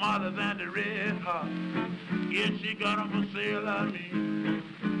 Hot smarter than the red hot. Yeah, she got her for sale, I mean.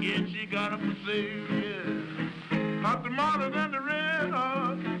 Yeah, she got her for sale, yeah. Hot smarter than the red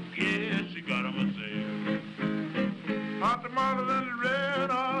hot. Yeah, she got her for sale. Hot smarter than the red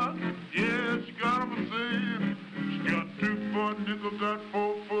hot. Yeah, she got her for sale. She got 2 foot nickel, got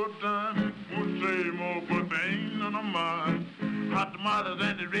 4 foot dime. Won't say more, but they ain't none of mine. Hot smarter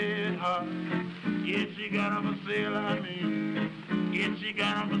than the red hot. Yeah, she got her for sale, I mean. Yeah, she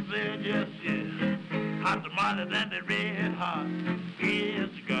got her for sale, yes, yeah. Hot smarter than the red hot. Yeah,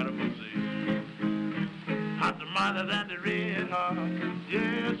 she got her for sale. Hot smarter than the red hot.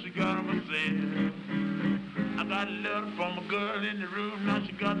 Yeah, she got her for sale. I got a letter from a girl in the room. Now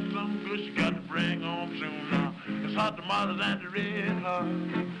she got something good she got to bring home soon now. It's hot smarter than the red hot.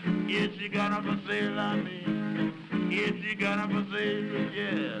 Yeah, she got her for sale, I mean. Yeah, she got her for sale,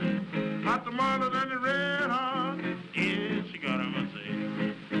 yeah. Hot smarter than the red hot. Yeah, she got her for sale.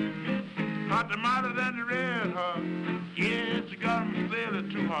 Hot smarter than the red hot. Yeah, she got her for sale.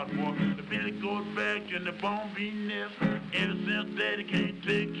 It's too hot, boy. The belly goes back in the bone bean nest. Ever since daddy can't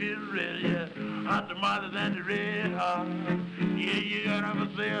take his rest, yeah. Hot smarter than the red hot. Yeah, you got her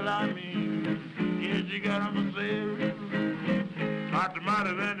for sale, I mean. Yeah, she got her for sale. Hot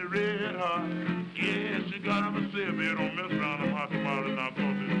smarter than the red hot. Yeah, she got her for sale. Man, don't mess around them hot tamales now,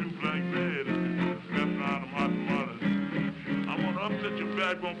 cause it's too blank bad. Mess around them hot tamales. I'm gonna upset your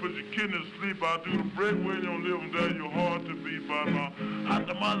back, gonna put your kidneys to sleep. I'll do the breakaway, you don't live them there, you're hard to beat by now. Hot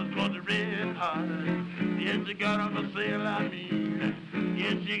tamales cause the red hot. Yeah, she got her for sale, I mean.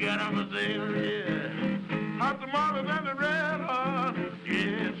 Yeah, she got her for sale, yeah. Hot tamales and the red hot.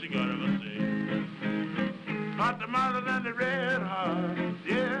 Yeah, she got her for sale. Hot tamales and the red hot.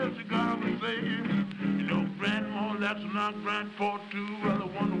 Yeah, she got her for sale. You know, grandma, that's not grandpa too. Well, I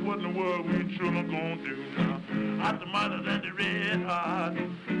wonder what in the world we children gonna do now. Hot tamales and the red hot.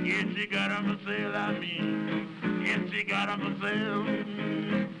 Yeah, she got her for sale, I mean. Yeah, she got her for sale.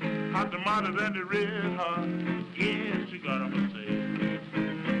 Hot tamales and the red hot. Yeah, she got her for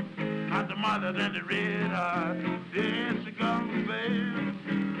sale. Hot tamales and the red hot. Yeah, she got her for sale.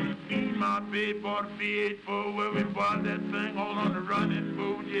 Me and my baby bought a V8 where we bought that thing all on the running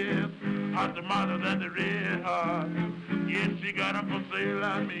boot, yes. Hot tamales and the red hot. Yes, she got them for sale,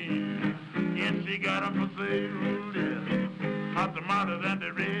 I mean. Yes, she got them for sale, yes. Hot tamales and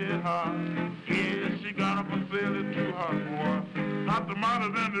the red hot. Yes, she got them for sale, it's too hot, boy. Hot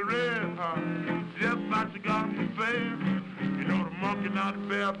tamales and the red hot. Yes, now she got them for sale. You know the monkey now the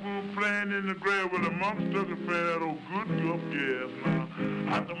baboon playing in the grave. Well, the monkey stuck and playing that old good guff gas now.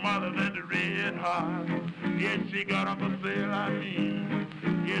 Hot tamales and the red hot. Yes, she got them for sale, I mean.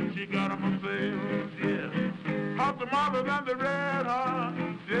 Yes, she got them for sale, yes. Hot tamales and the red hot.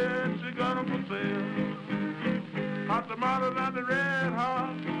 Yes, she got them for sale. Hot tamales and the red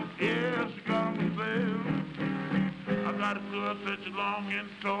hot. Yes, she got them for sale. I got a girl such a long and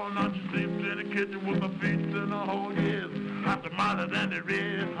tall. Now she sleeps in the kitchen with her feet in the hole, yes. Hot tamales and the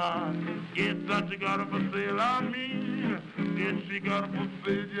red hot. Yes, that she got them for sale, I mean. Yes, she got them for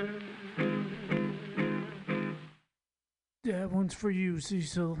sale, yes. That one's for you,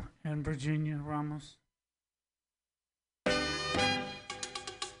 Cecil and Virginia Ramos.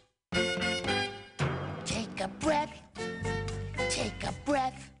 Take a breath, take a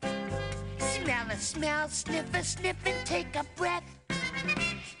breath. Smell a smell, sniff a sniff, and take a breath.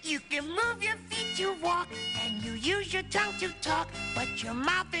 You can move your feet to walk, and you use your tongue to talk, but your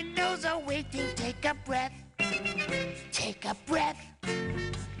mouth and nose are waiting. Take a breath, take a breath,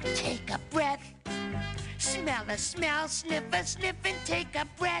 take a breath. Smell a smell, sniff a sniff, and take a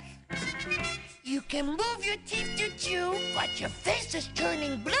breath. You can move your teeth to chew, but your face is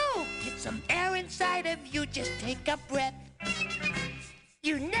turning blue. Get some air inside of you, just take a breath.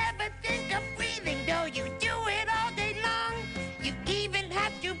 You never think of breathing, though you do it all day long. You even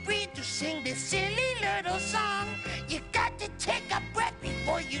have to breathe to sing this silly little song. You got to take a breath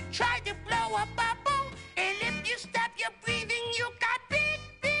before you try to blow a bubble. And if you stop your breathing, you got big,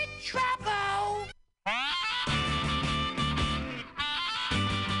 big trouble.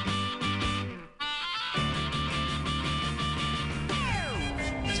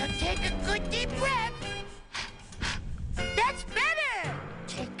 So take a good deep breath. That's better.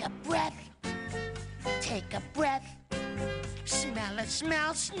 Take a breath. Take a breath. Smell a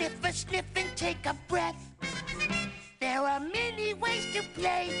smell, sniff a sniff, and take a breath. There are many ways to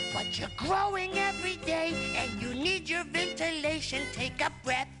play, but you're growing every day, and you need your ventilation. Take a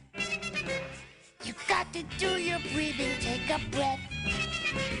breath. You got to do your breathing. Take a breath.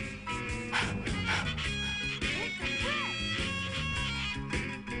 Take a breath.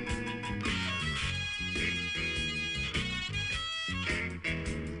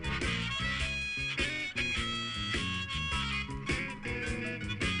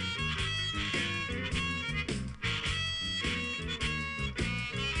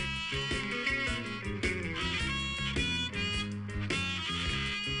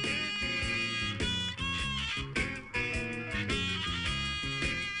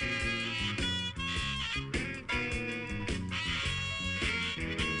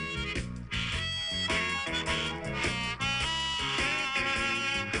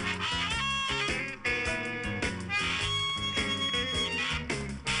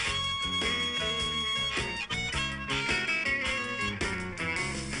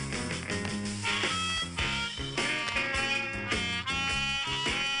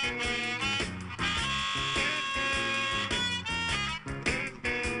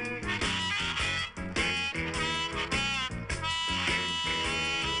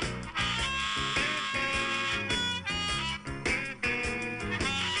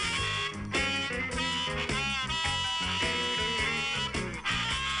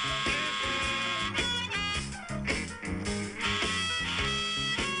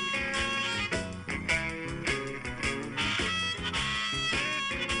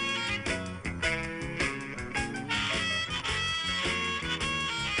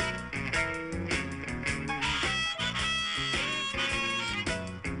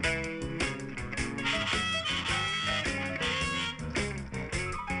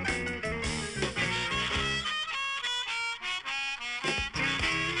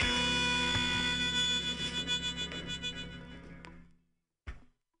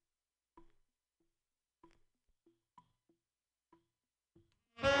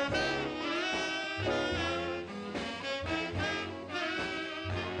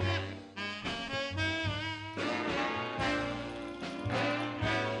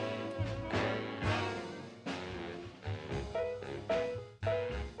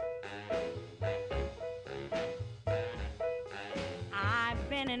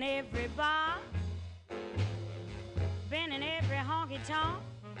 Been in every bar, been in every honky-tonk,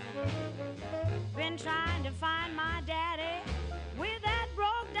 been trying to find my daddy with that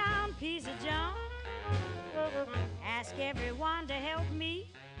broke-down piece of junk. Ask everyone to help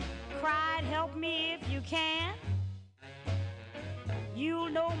me, cried help me if you can. You'll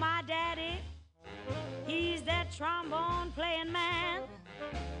know my daddy, he's that trombone-playing man.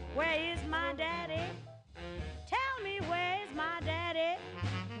 Where is my daddy? Tell me where's my daddy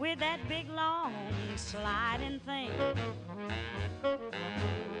with that big long sliding thing.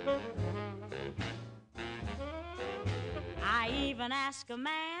 I even asked a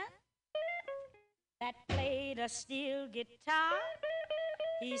man that played a steel guitar.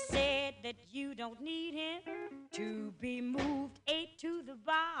 He said that you don't need him to be moved 8 to the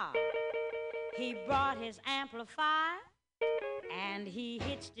bar. He brought his amplifier and he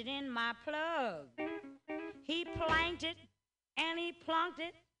hitched it in my plug. He planked it and he plunked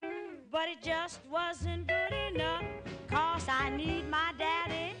it, but it just wasn't good enough. 'Cause I need my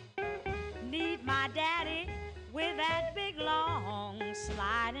daddy with that big long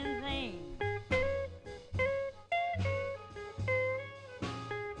sliding thing.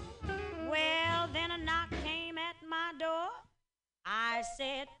 Well, then a knock came at my door. I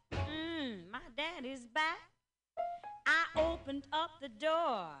said, my daddy's back. I opened up the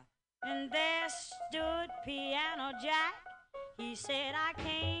door, and there stood Piano Jack. He said, I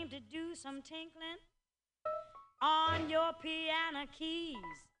came to do some tinkling on your piano keys.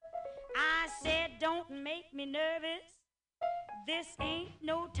 I said, don't make me nervous. This ain't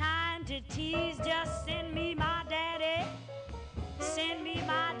no time to tease, just send me my daddy. Send me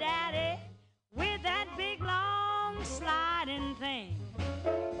my daddy with that big long sliding thing.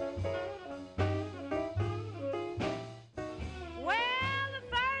 Well, the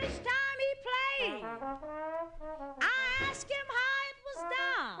first time he played, I asked him how it was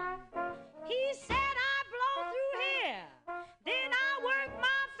done. He said I blow through here, then I work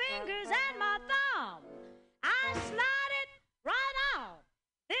my fingers and my thumb. I slide it right out,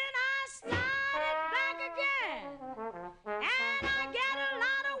 then I slide it back again, and I get a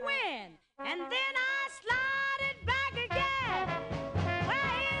lot of wind, and then I slide it back again.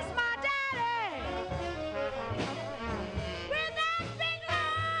 Where is my daddy? With that big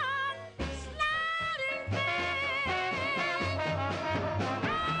long sliding thing.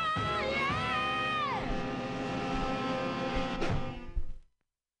 Oh, yeah.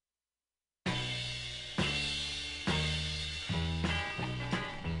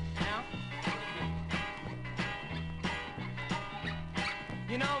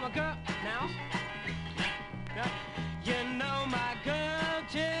 You know my girl now. You know my girl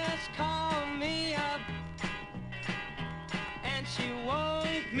just called me up, and she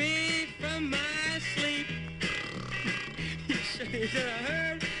woke me from my sleep. You should have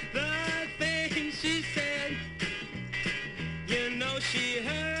heard the things she said. You know she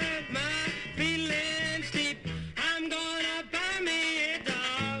hurt my feelings deep. I'm gonna buy me a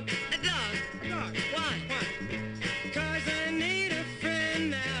dog. A dog? A dog. Why? Why? 'Cause I need a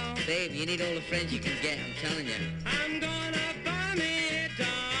friend now. Babe, you need all the friends you can get, I'm telling you. I'm gonna buy me a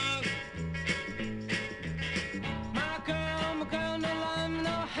dog. My girl, no love,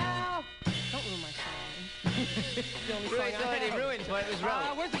 no how. Don't ruin my song. It's the only song It's already ruined, but it was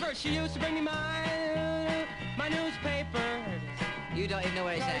wrong. Where's the verse? She used to bring me my newspaper. You don't even know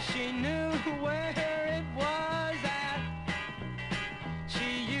what I said. She knew where it was at.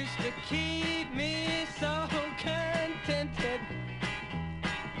 She used to keep me so contented.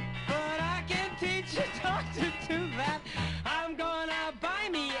 But I can teach a dog to do that. I'm gonna buy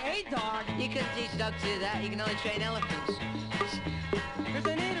me a dog. You couldn't teach a dog to do that. You can only train elephants. 'Cause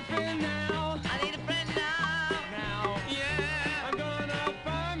I need a friend now. I need a friend now. Now, yeah. I'm gonna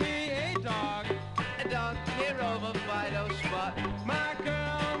buy me a dog. A dog, here over Fido Spot. My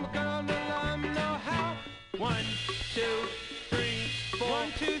girl, no love, no how. 1, 2, 3, 4.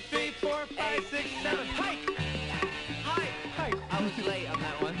 1, 2, 3, 4, 5, 6, 7. Hike! Hike! Hike! I was late on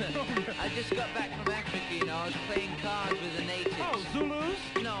that one. I just got back from Africa, you know. I was playing cards with the natives. Oh, Zulus?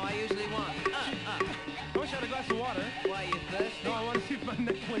 No, I usually won. I wish I had a glass of water. Why, you thirsty? No, I want to see if my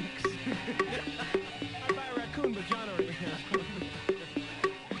neck leaks. I'd buy a raccoon, but John already has one.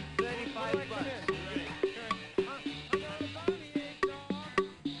 35 bucks.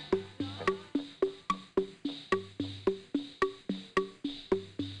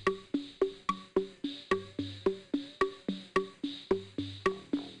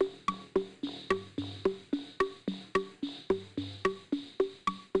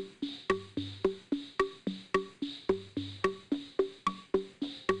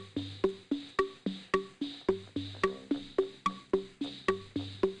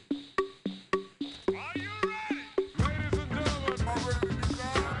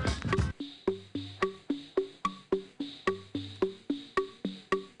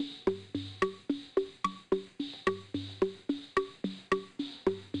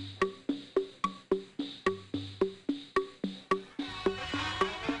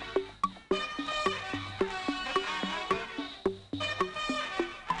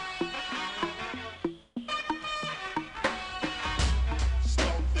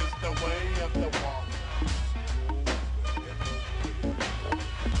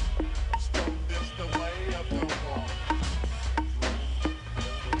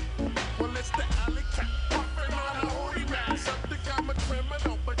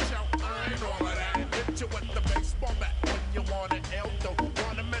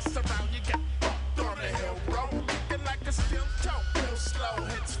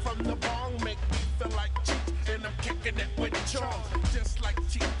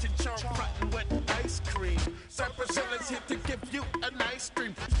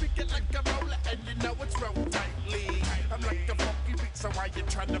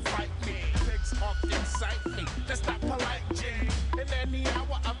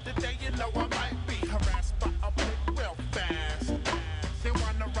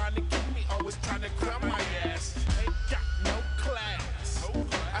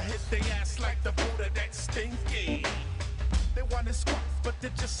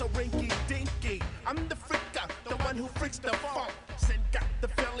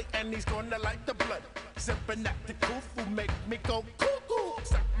 Zipping at the kufu make me go cuckoo.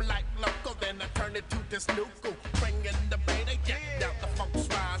 Something like local, then I turn it to this nuku. Bringing the beta, yeah, now the funk's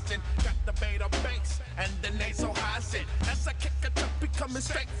rising. Got the beta bass and the nasal highs in. As I kick it up, coming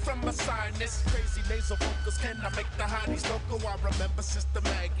straight from my sinus. Crazy nasal vocals, can I make the hotties local? I remember Sister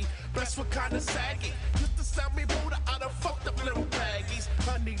Maggie, breasts were kinda saggy. Used to sell me Buddha out of fucked up little baggies.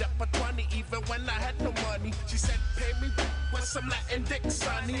 Honeyed up a 20 even when I had no money. She said, pay me back with some Latin dick,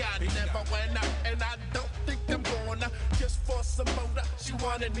 sonny. I never went out and I don't think I'm gonna. Just for some Buddha, she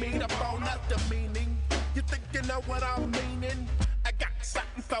wanted me to bone out the meaning. You think you know what I'm meaning? I got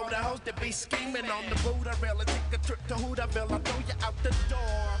something for the hoes that be scheming on the Buddha rail. I take a trip to Hooterville. I'll throw you out the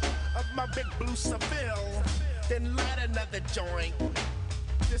door of my big blue Seville. Then light another joint.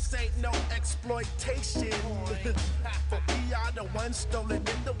 This ain't no exploitation. For we are the ones stolen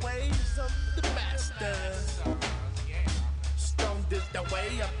in the ways of the masters. Stoned is the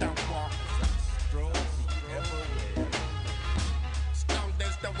way of the walk. Stoned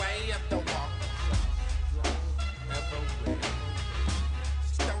is the way of the walk.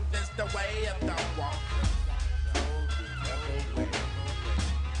 Stoned is the way of the walk.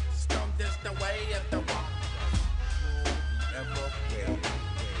 Stoned is the way of the walk.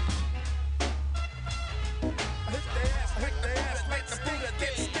 Make the ass like the Buddha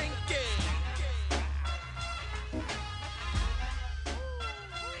get stinky.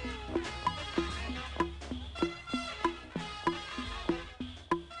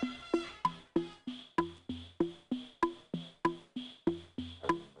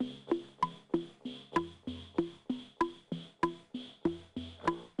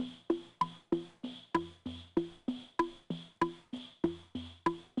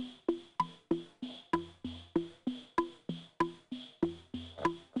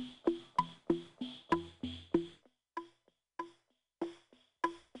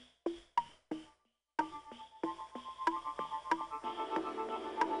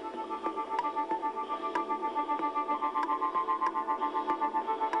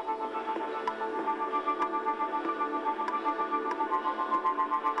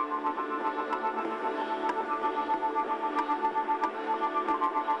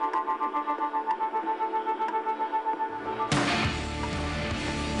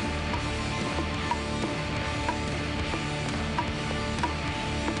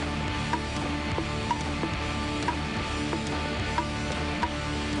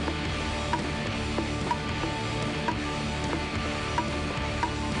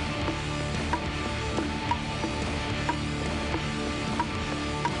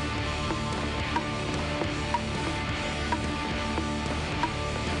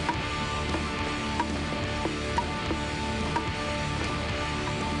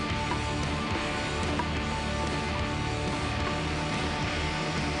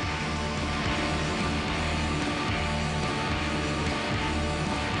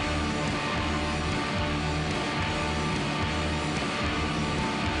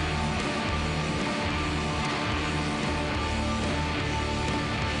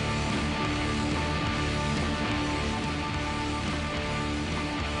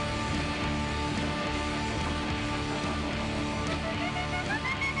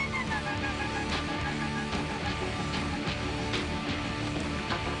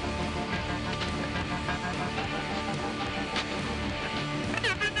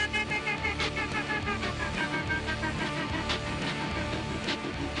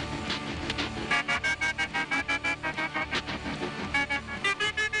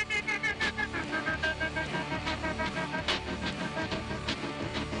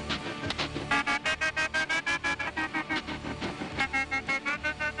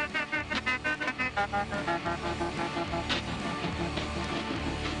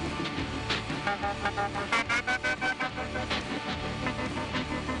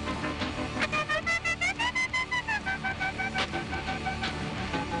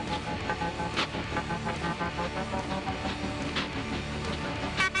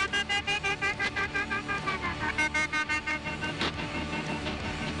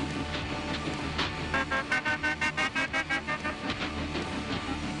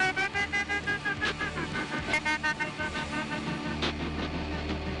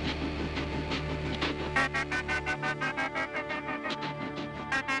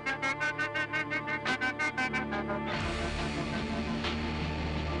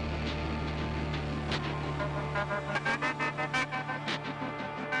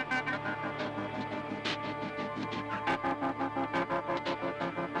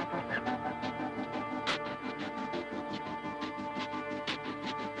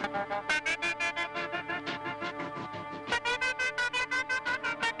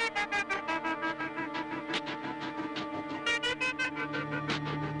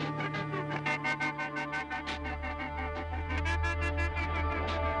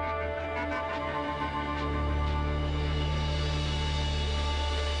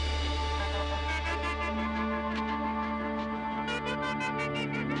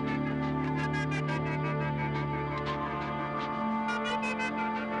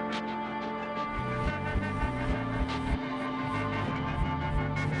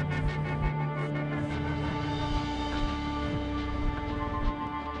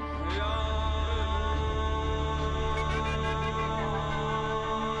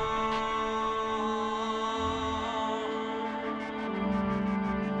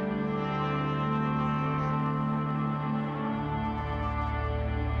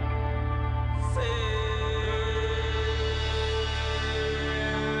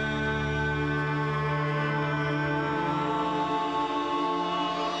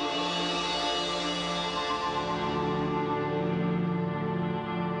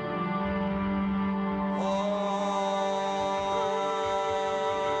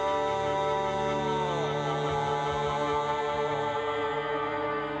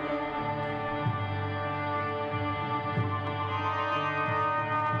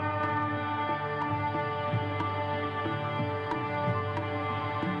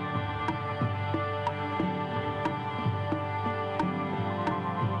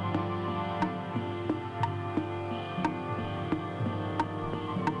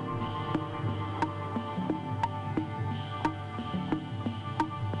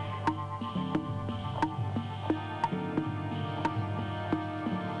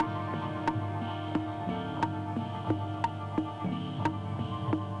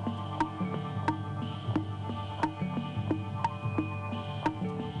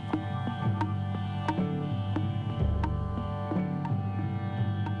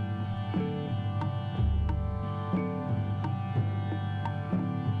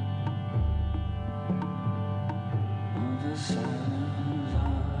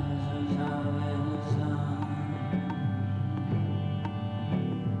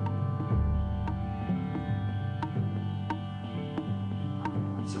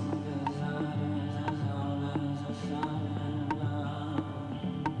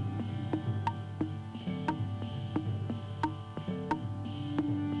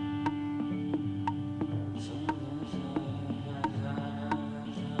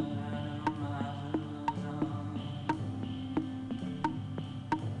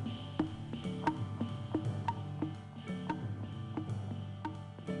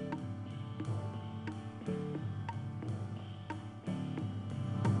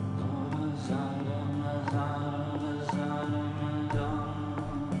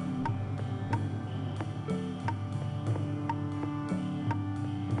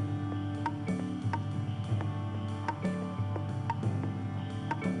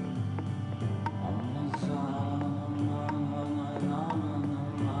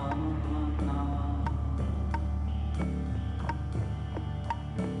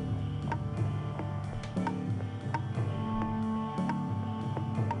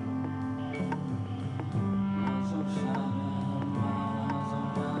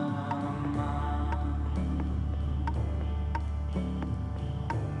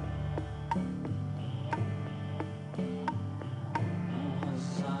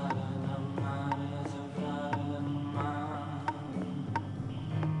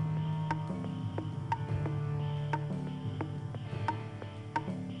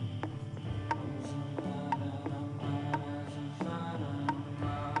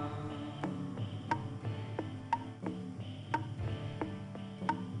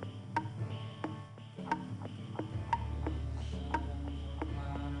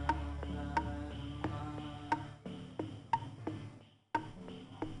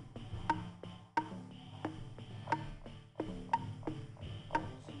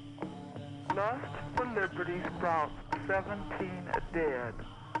 lust for liberty sprouts 17 dead.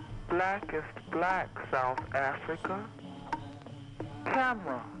 Blackest black South Africa.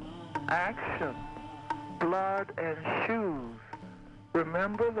 Camera, action, blood and shoes.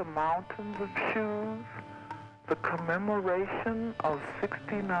 Remember the mountains of shoes? The commemoration of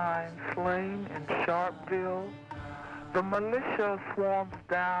 69 slain in Sharpeville. The militia swarms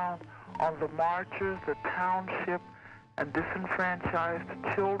down on the marchers, the township, and disenfranchised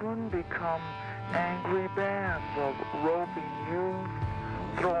children become angry bands of roving youth,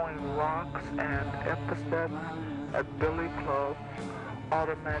 throwing rocks and epithets at billy clubs,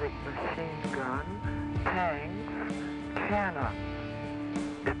 automatic machine gun, tanks, cannons.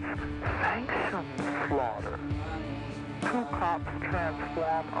 It's sanctioned slaughter. 2 cops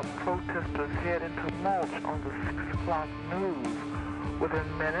transform a protester's head into mulch on the 6 o'clock news.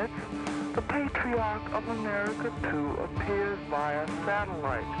 Within minutes, the patriarch of America, too, appears via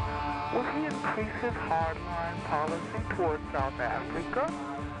satellite. Will he increase his hardline policy towards South Africa?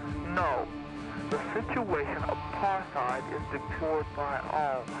 No. The situation of apartheid is deplored by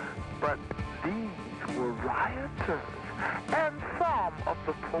all, but these were rioters. And some of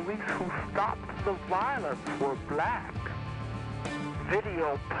the police who stopped the violence were black.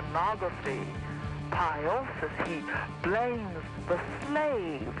 Video pornography, Piosis, he blames the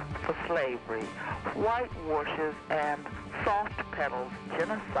slave for slavery, whitewashes and soft pedals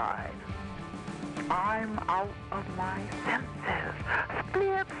genocide. I'm out of my senses.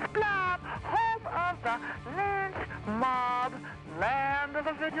 Split, splab, home of the lynch mob, land of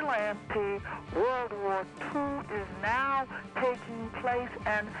the vigilante. World War II is now taking place,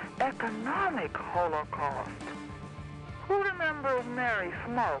 an economic holocaust. Who remembers Mary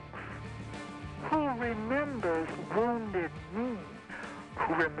Smokes? Who remembers Wounded Knee?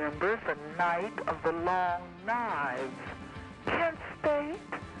 Who remembers the night of the long knives? Kent State?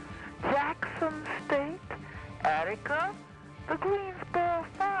 Jackson State, Attica, the Greensboro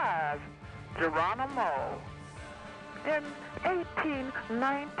Five, Geronimo. In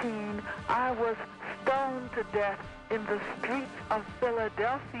 1819, I was stoned to death in the streets of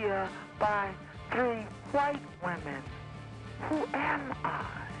Philadelphia by 3 white women. Who am I?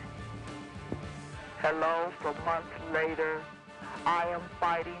 Hello, for months later, I am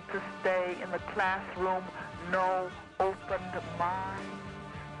fighting to stay in the classroom, no opened mind.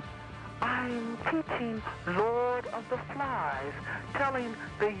 I'm teaching Lord of the Flies, telling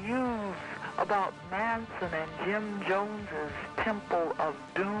the youth about Manson and Jim Jones's Temple of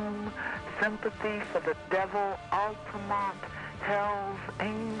Doom, sympathy for the devil, Altamont, Hell's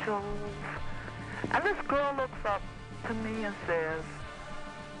Angels. And this girl looks up to me and says,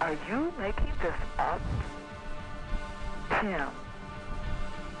 "Are you making this up?" Tim,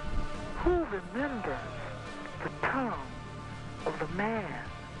 who remembers the tongue of the man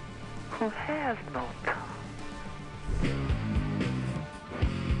who has no tongue?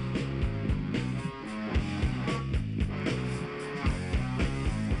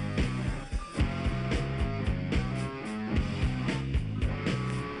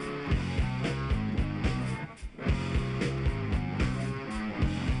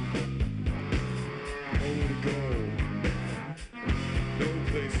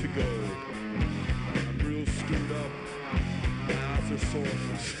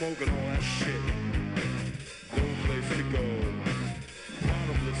 Smoking all that shit. No place to go.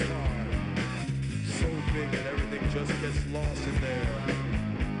 Bottomless heart. So big that everything just gets lost in there.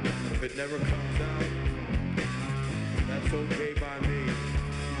 If it never comes out, that's okay by me.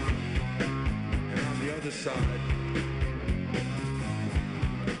 And on the other side,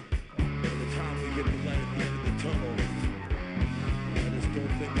 by the time we get the light at the end of the tunnel, I just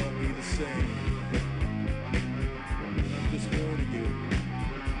don't think I'll be the same. I'm just warning you.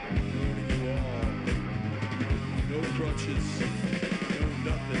 No crutches, no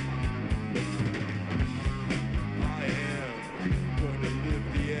nothing. I am going to live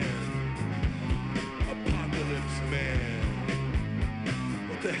the end. Apocalypse man.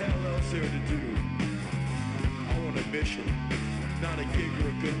 What the hell else there to do? I want a mission. Not a gig or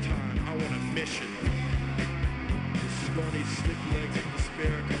a good time. I want a mission. The scrawny, slick legs of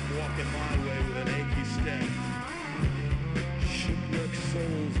despair come walking my way with an achy step. Shipwrecked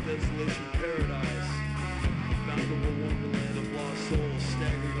souls, desolation paradise. Boundable wonderland of lost souls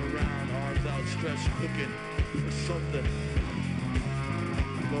staggering around, arms outstretched, looking for something.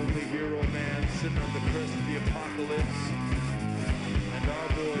 Lonely hero man sitting on the crest of the apocalypse. And our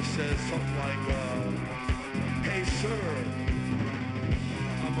boy says something like, "Hey sir,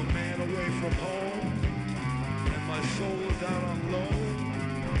 I'm a man away from home, and my soul is out on loan.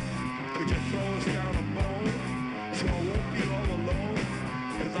 Could you throw us down a bone, so I won't be all alone?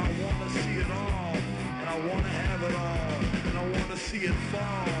 And 'cause I wanna see it all, and I wanna have it all, and I wanna see it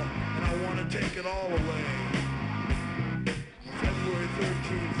fall, and I wanna take it all away. February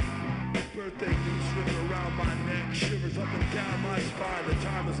 13th, birthday noose written around my neck, shivers up and down my spine. The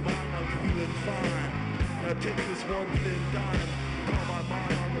time is mine, I'm feeling fine. And I take this one thin dime, call my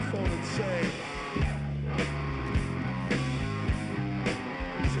mom on the phone and say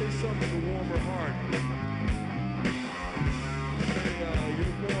something to warm her heart. Hey,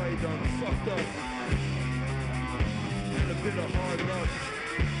 your boy done fucked up. Had a bit of hard luck.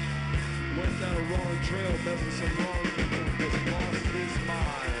 Went down a wrong trail, met with some wrong people. Just lost his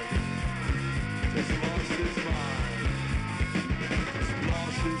mind. Just lost his mind. Just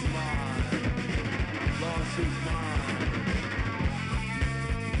lost his mind. Lost his mind.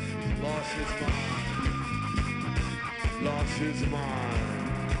 Lost his mind. Lost his mind.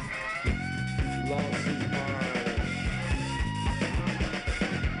 Lost his mind.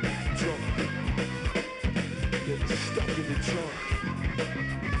 Drunk. Getting stuck in the trunk.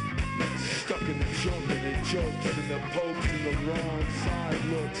 Stuck in the junk and the jokes and the pokes and the wrong side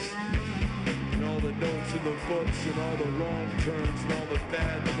looks. And all the notes in the books and all the wrong turns and all the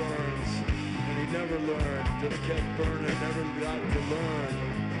bad burns. And he never learned, just kept burning, never got to learn.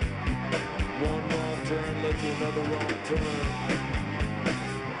 One wrong turn led to another wrong turn.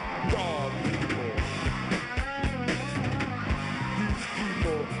 Dog people. These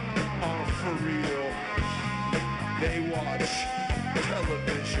people aren't for real. They watch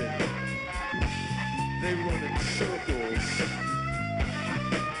television. They run in circles.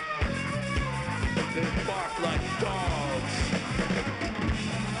 They bark like dogs.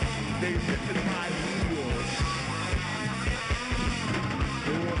 They rip at my heels.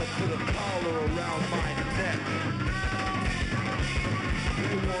 They want to put a collar around my neck.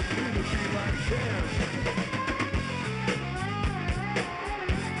 They want me to be like them.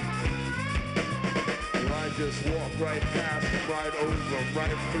 Well, I just walk right past them, right over them,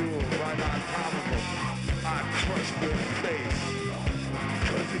 right through them, right on top of them. I crush their face.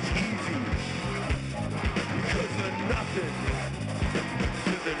 Because it's easy. Because they're nothing.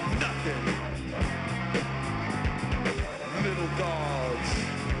 Because they're nothing. Little dogs.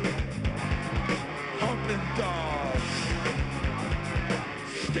 Humping dogs.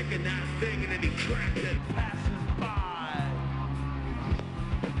 Sticking that thing in any crack that passes by.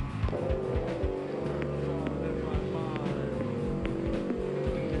 Falling in my mind.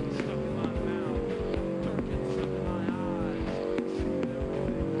 Getting stuck in my mouth. Dirt getting stuck in my eyes. Seeing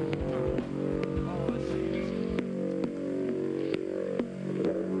everything. Dirt. All I see is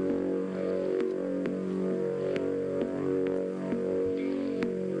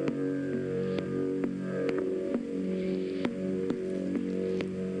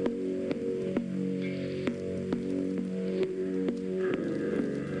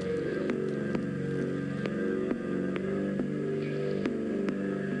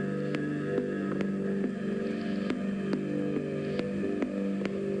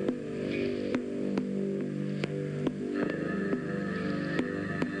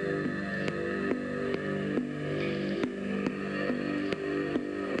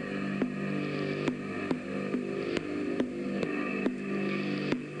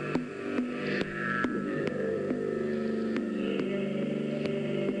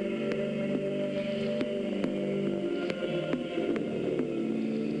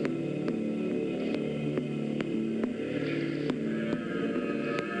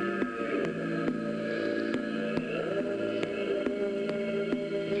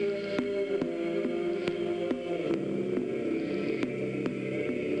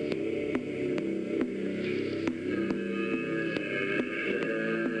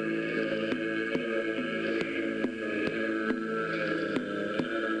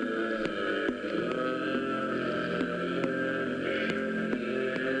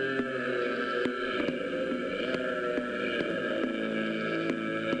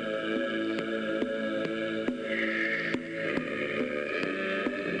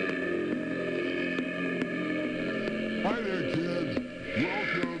Hi there, kids.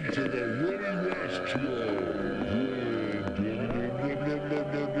 Welcome to the Willie West Show.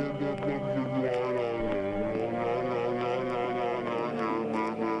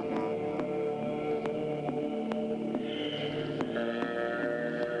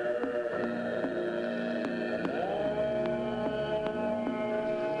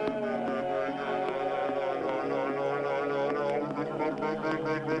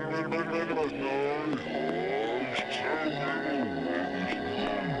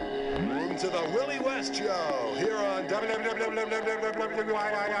 To the Willie West Show here on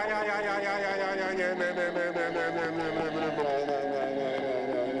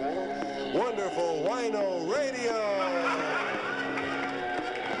Wonderful Wino Radio.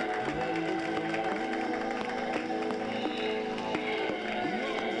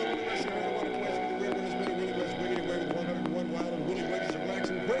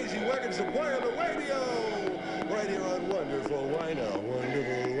 Crazy Wagons of Play on the radio. Right here on Wonderful Wino.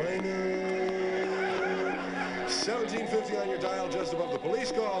 Wonderful Wino. 1750 on your dial, just above the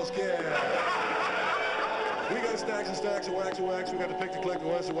police call scare. We got stacks and stacks of wax and wax. We got the pick to click, the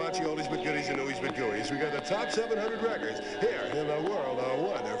ones to watch, the oldies but goodies and newies but gooies. We got the top 700 records here in the world of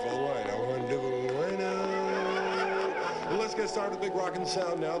Wonderful Wino. Wonderful Wino. Well, let's get started with big rockin'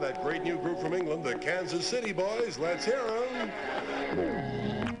 sound now. That great new group from England, the Kansas City Boys. Let's hear them.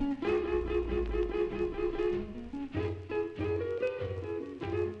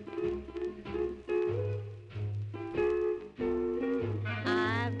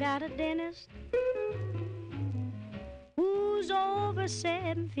 I've got a dentist who's over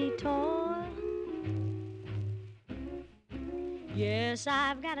 7 feet tall. Yes,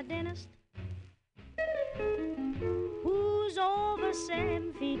 I've got a dentist who's over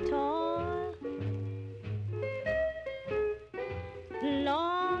 7 feet tall.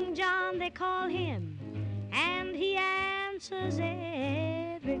 Long John, they call him, and he answers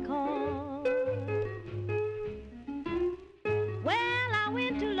every call. Well, I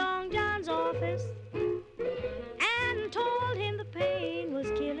went to Long John's office and told him the pain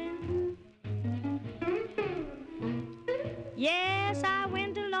was killing. Yes, I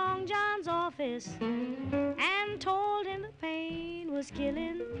went to Long John's office and told him the pain was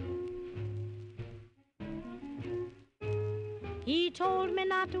killing. He told me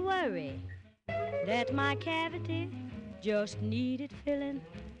not to worry, that my cavity just needed filling.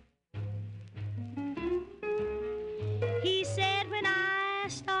 He said when I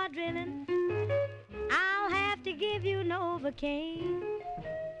start drilling, I'll have to give you Novocaine.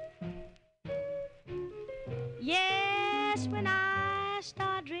 Yes, when I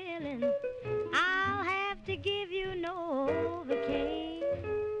start drilling, I'll have to give you Novocaine.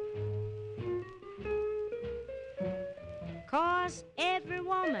 'Cause every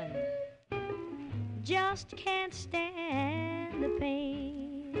woman just can't stand the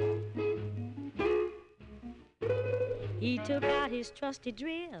pain. He took out his trusty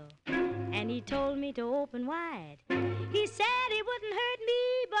drill and he told me to open wide. He said it wouldn't hurt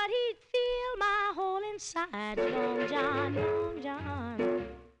me, but he'd feel my whole inside. Long John, Long John,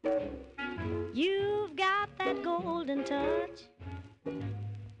 you've got that golden touch.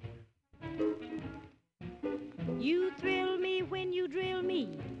 You thrill me when you drill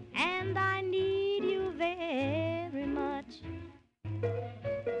me, and I need you very much.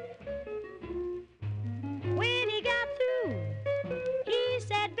 When he got through, he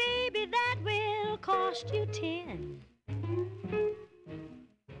said, baby, that will cost you 10.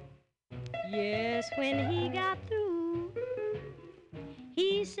 Yes, when he got through,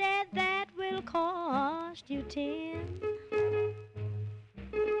 he said that will cost you 10.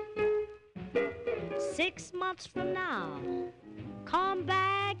 6 months from now, come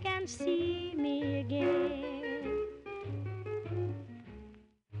back and see me again.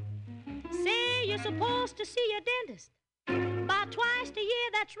 Say you're supposed to see your dentist about twice a year,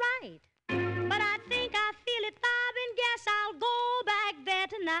 that's right. But I think I feel it throbbing, guess I'll go back there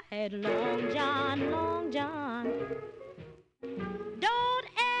tonight. Long John, Long John, don't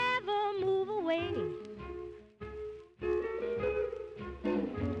ever move away.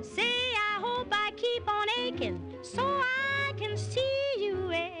 Say I hope I keep on aching so I can see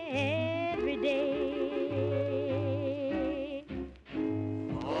you every day.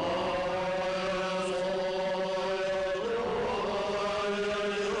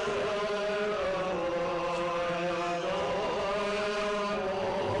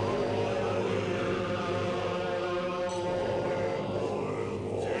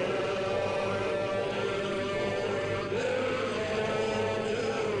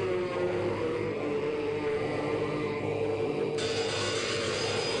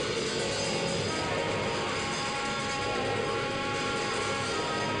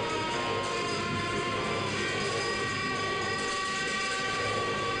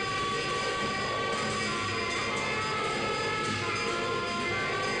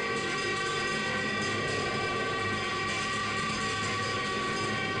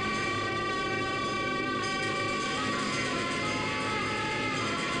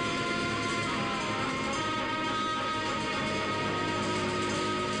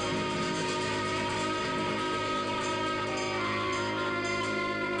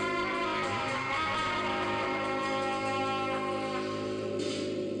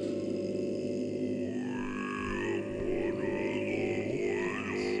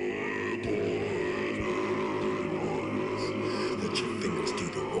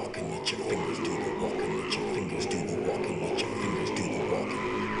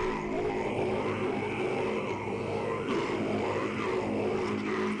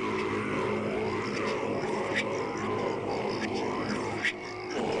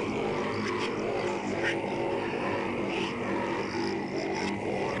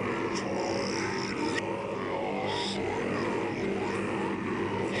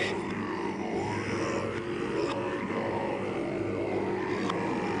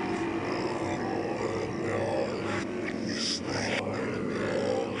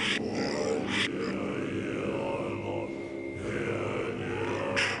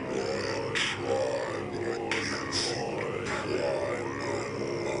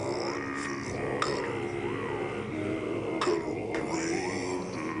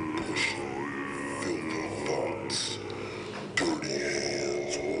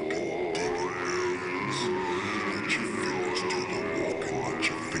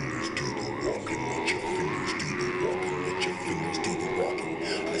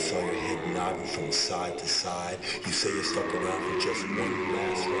 from side to side. You say you're stuck around for just one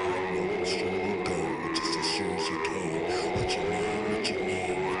last ride. Well, you'll surely go just as sure as you can. What's your name? What's your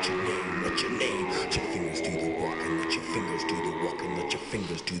name? What's your name? What's your name? Let your fingers do the walking. Let your fingers do the walking. Let your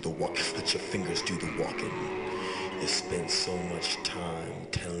fingers do the walk. Let your fingers do the walking. You spent so much time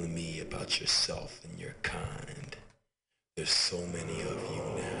telling me about yourself and your kind. There's so many of you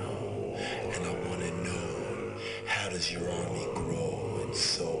now, and I want to know, how does your army grow, and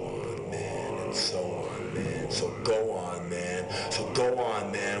so on, man, and so on, man. So go on, man. So go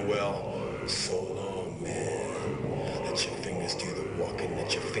on, man. Well, so long, man. Let your fingers do the walking.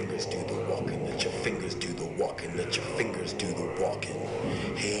 Let your fingers do the walking. Let your fingers do the walking. Let your fingers do the walking.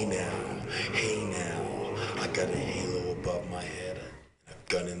 Hey now, I got a halo above my head,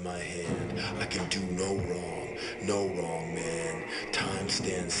 a gun in my hand. I can do no wrong, man. Time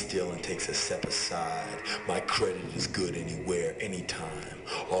stands still and takes a step aside. My credit is good anywhere, anytime.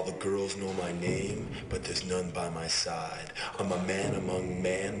 All the girls know my name, but there's none by my side. I'm a man among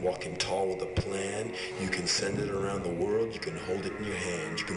man, walking tall with a plan. You can send it around the world, you can hold it in your hand. You can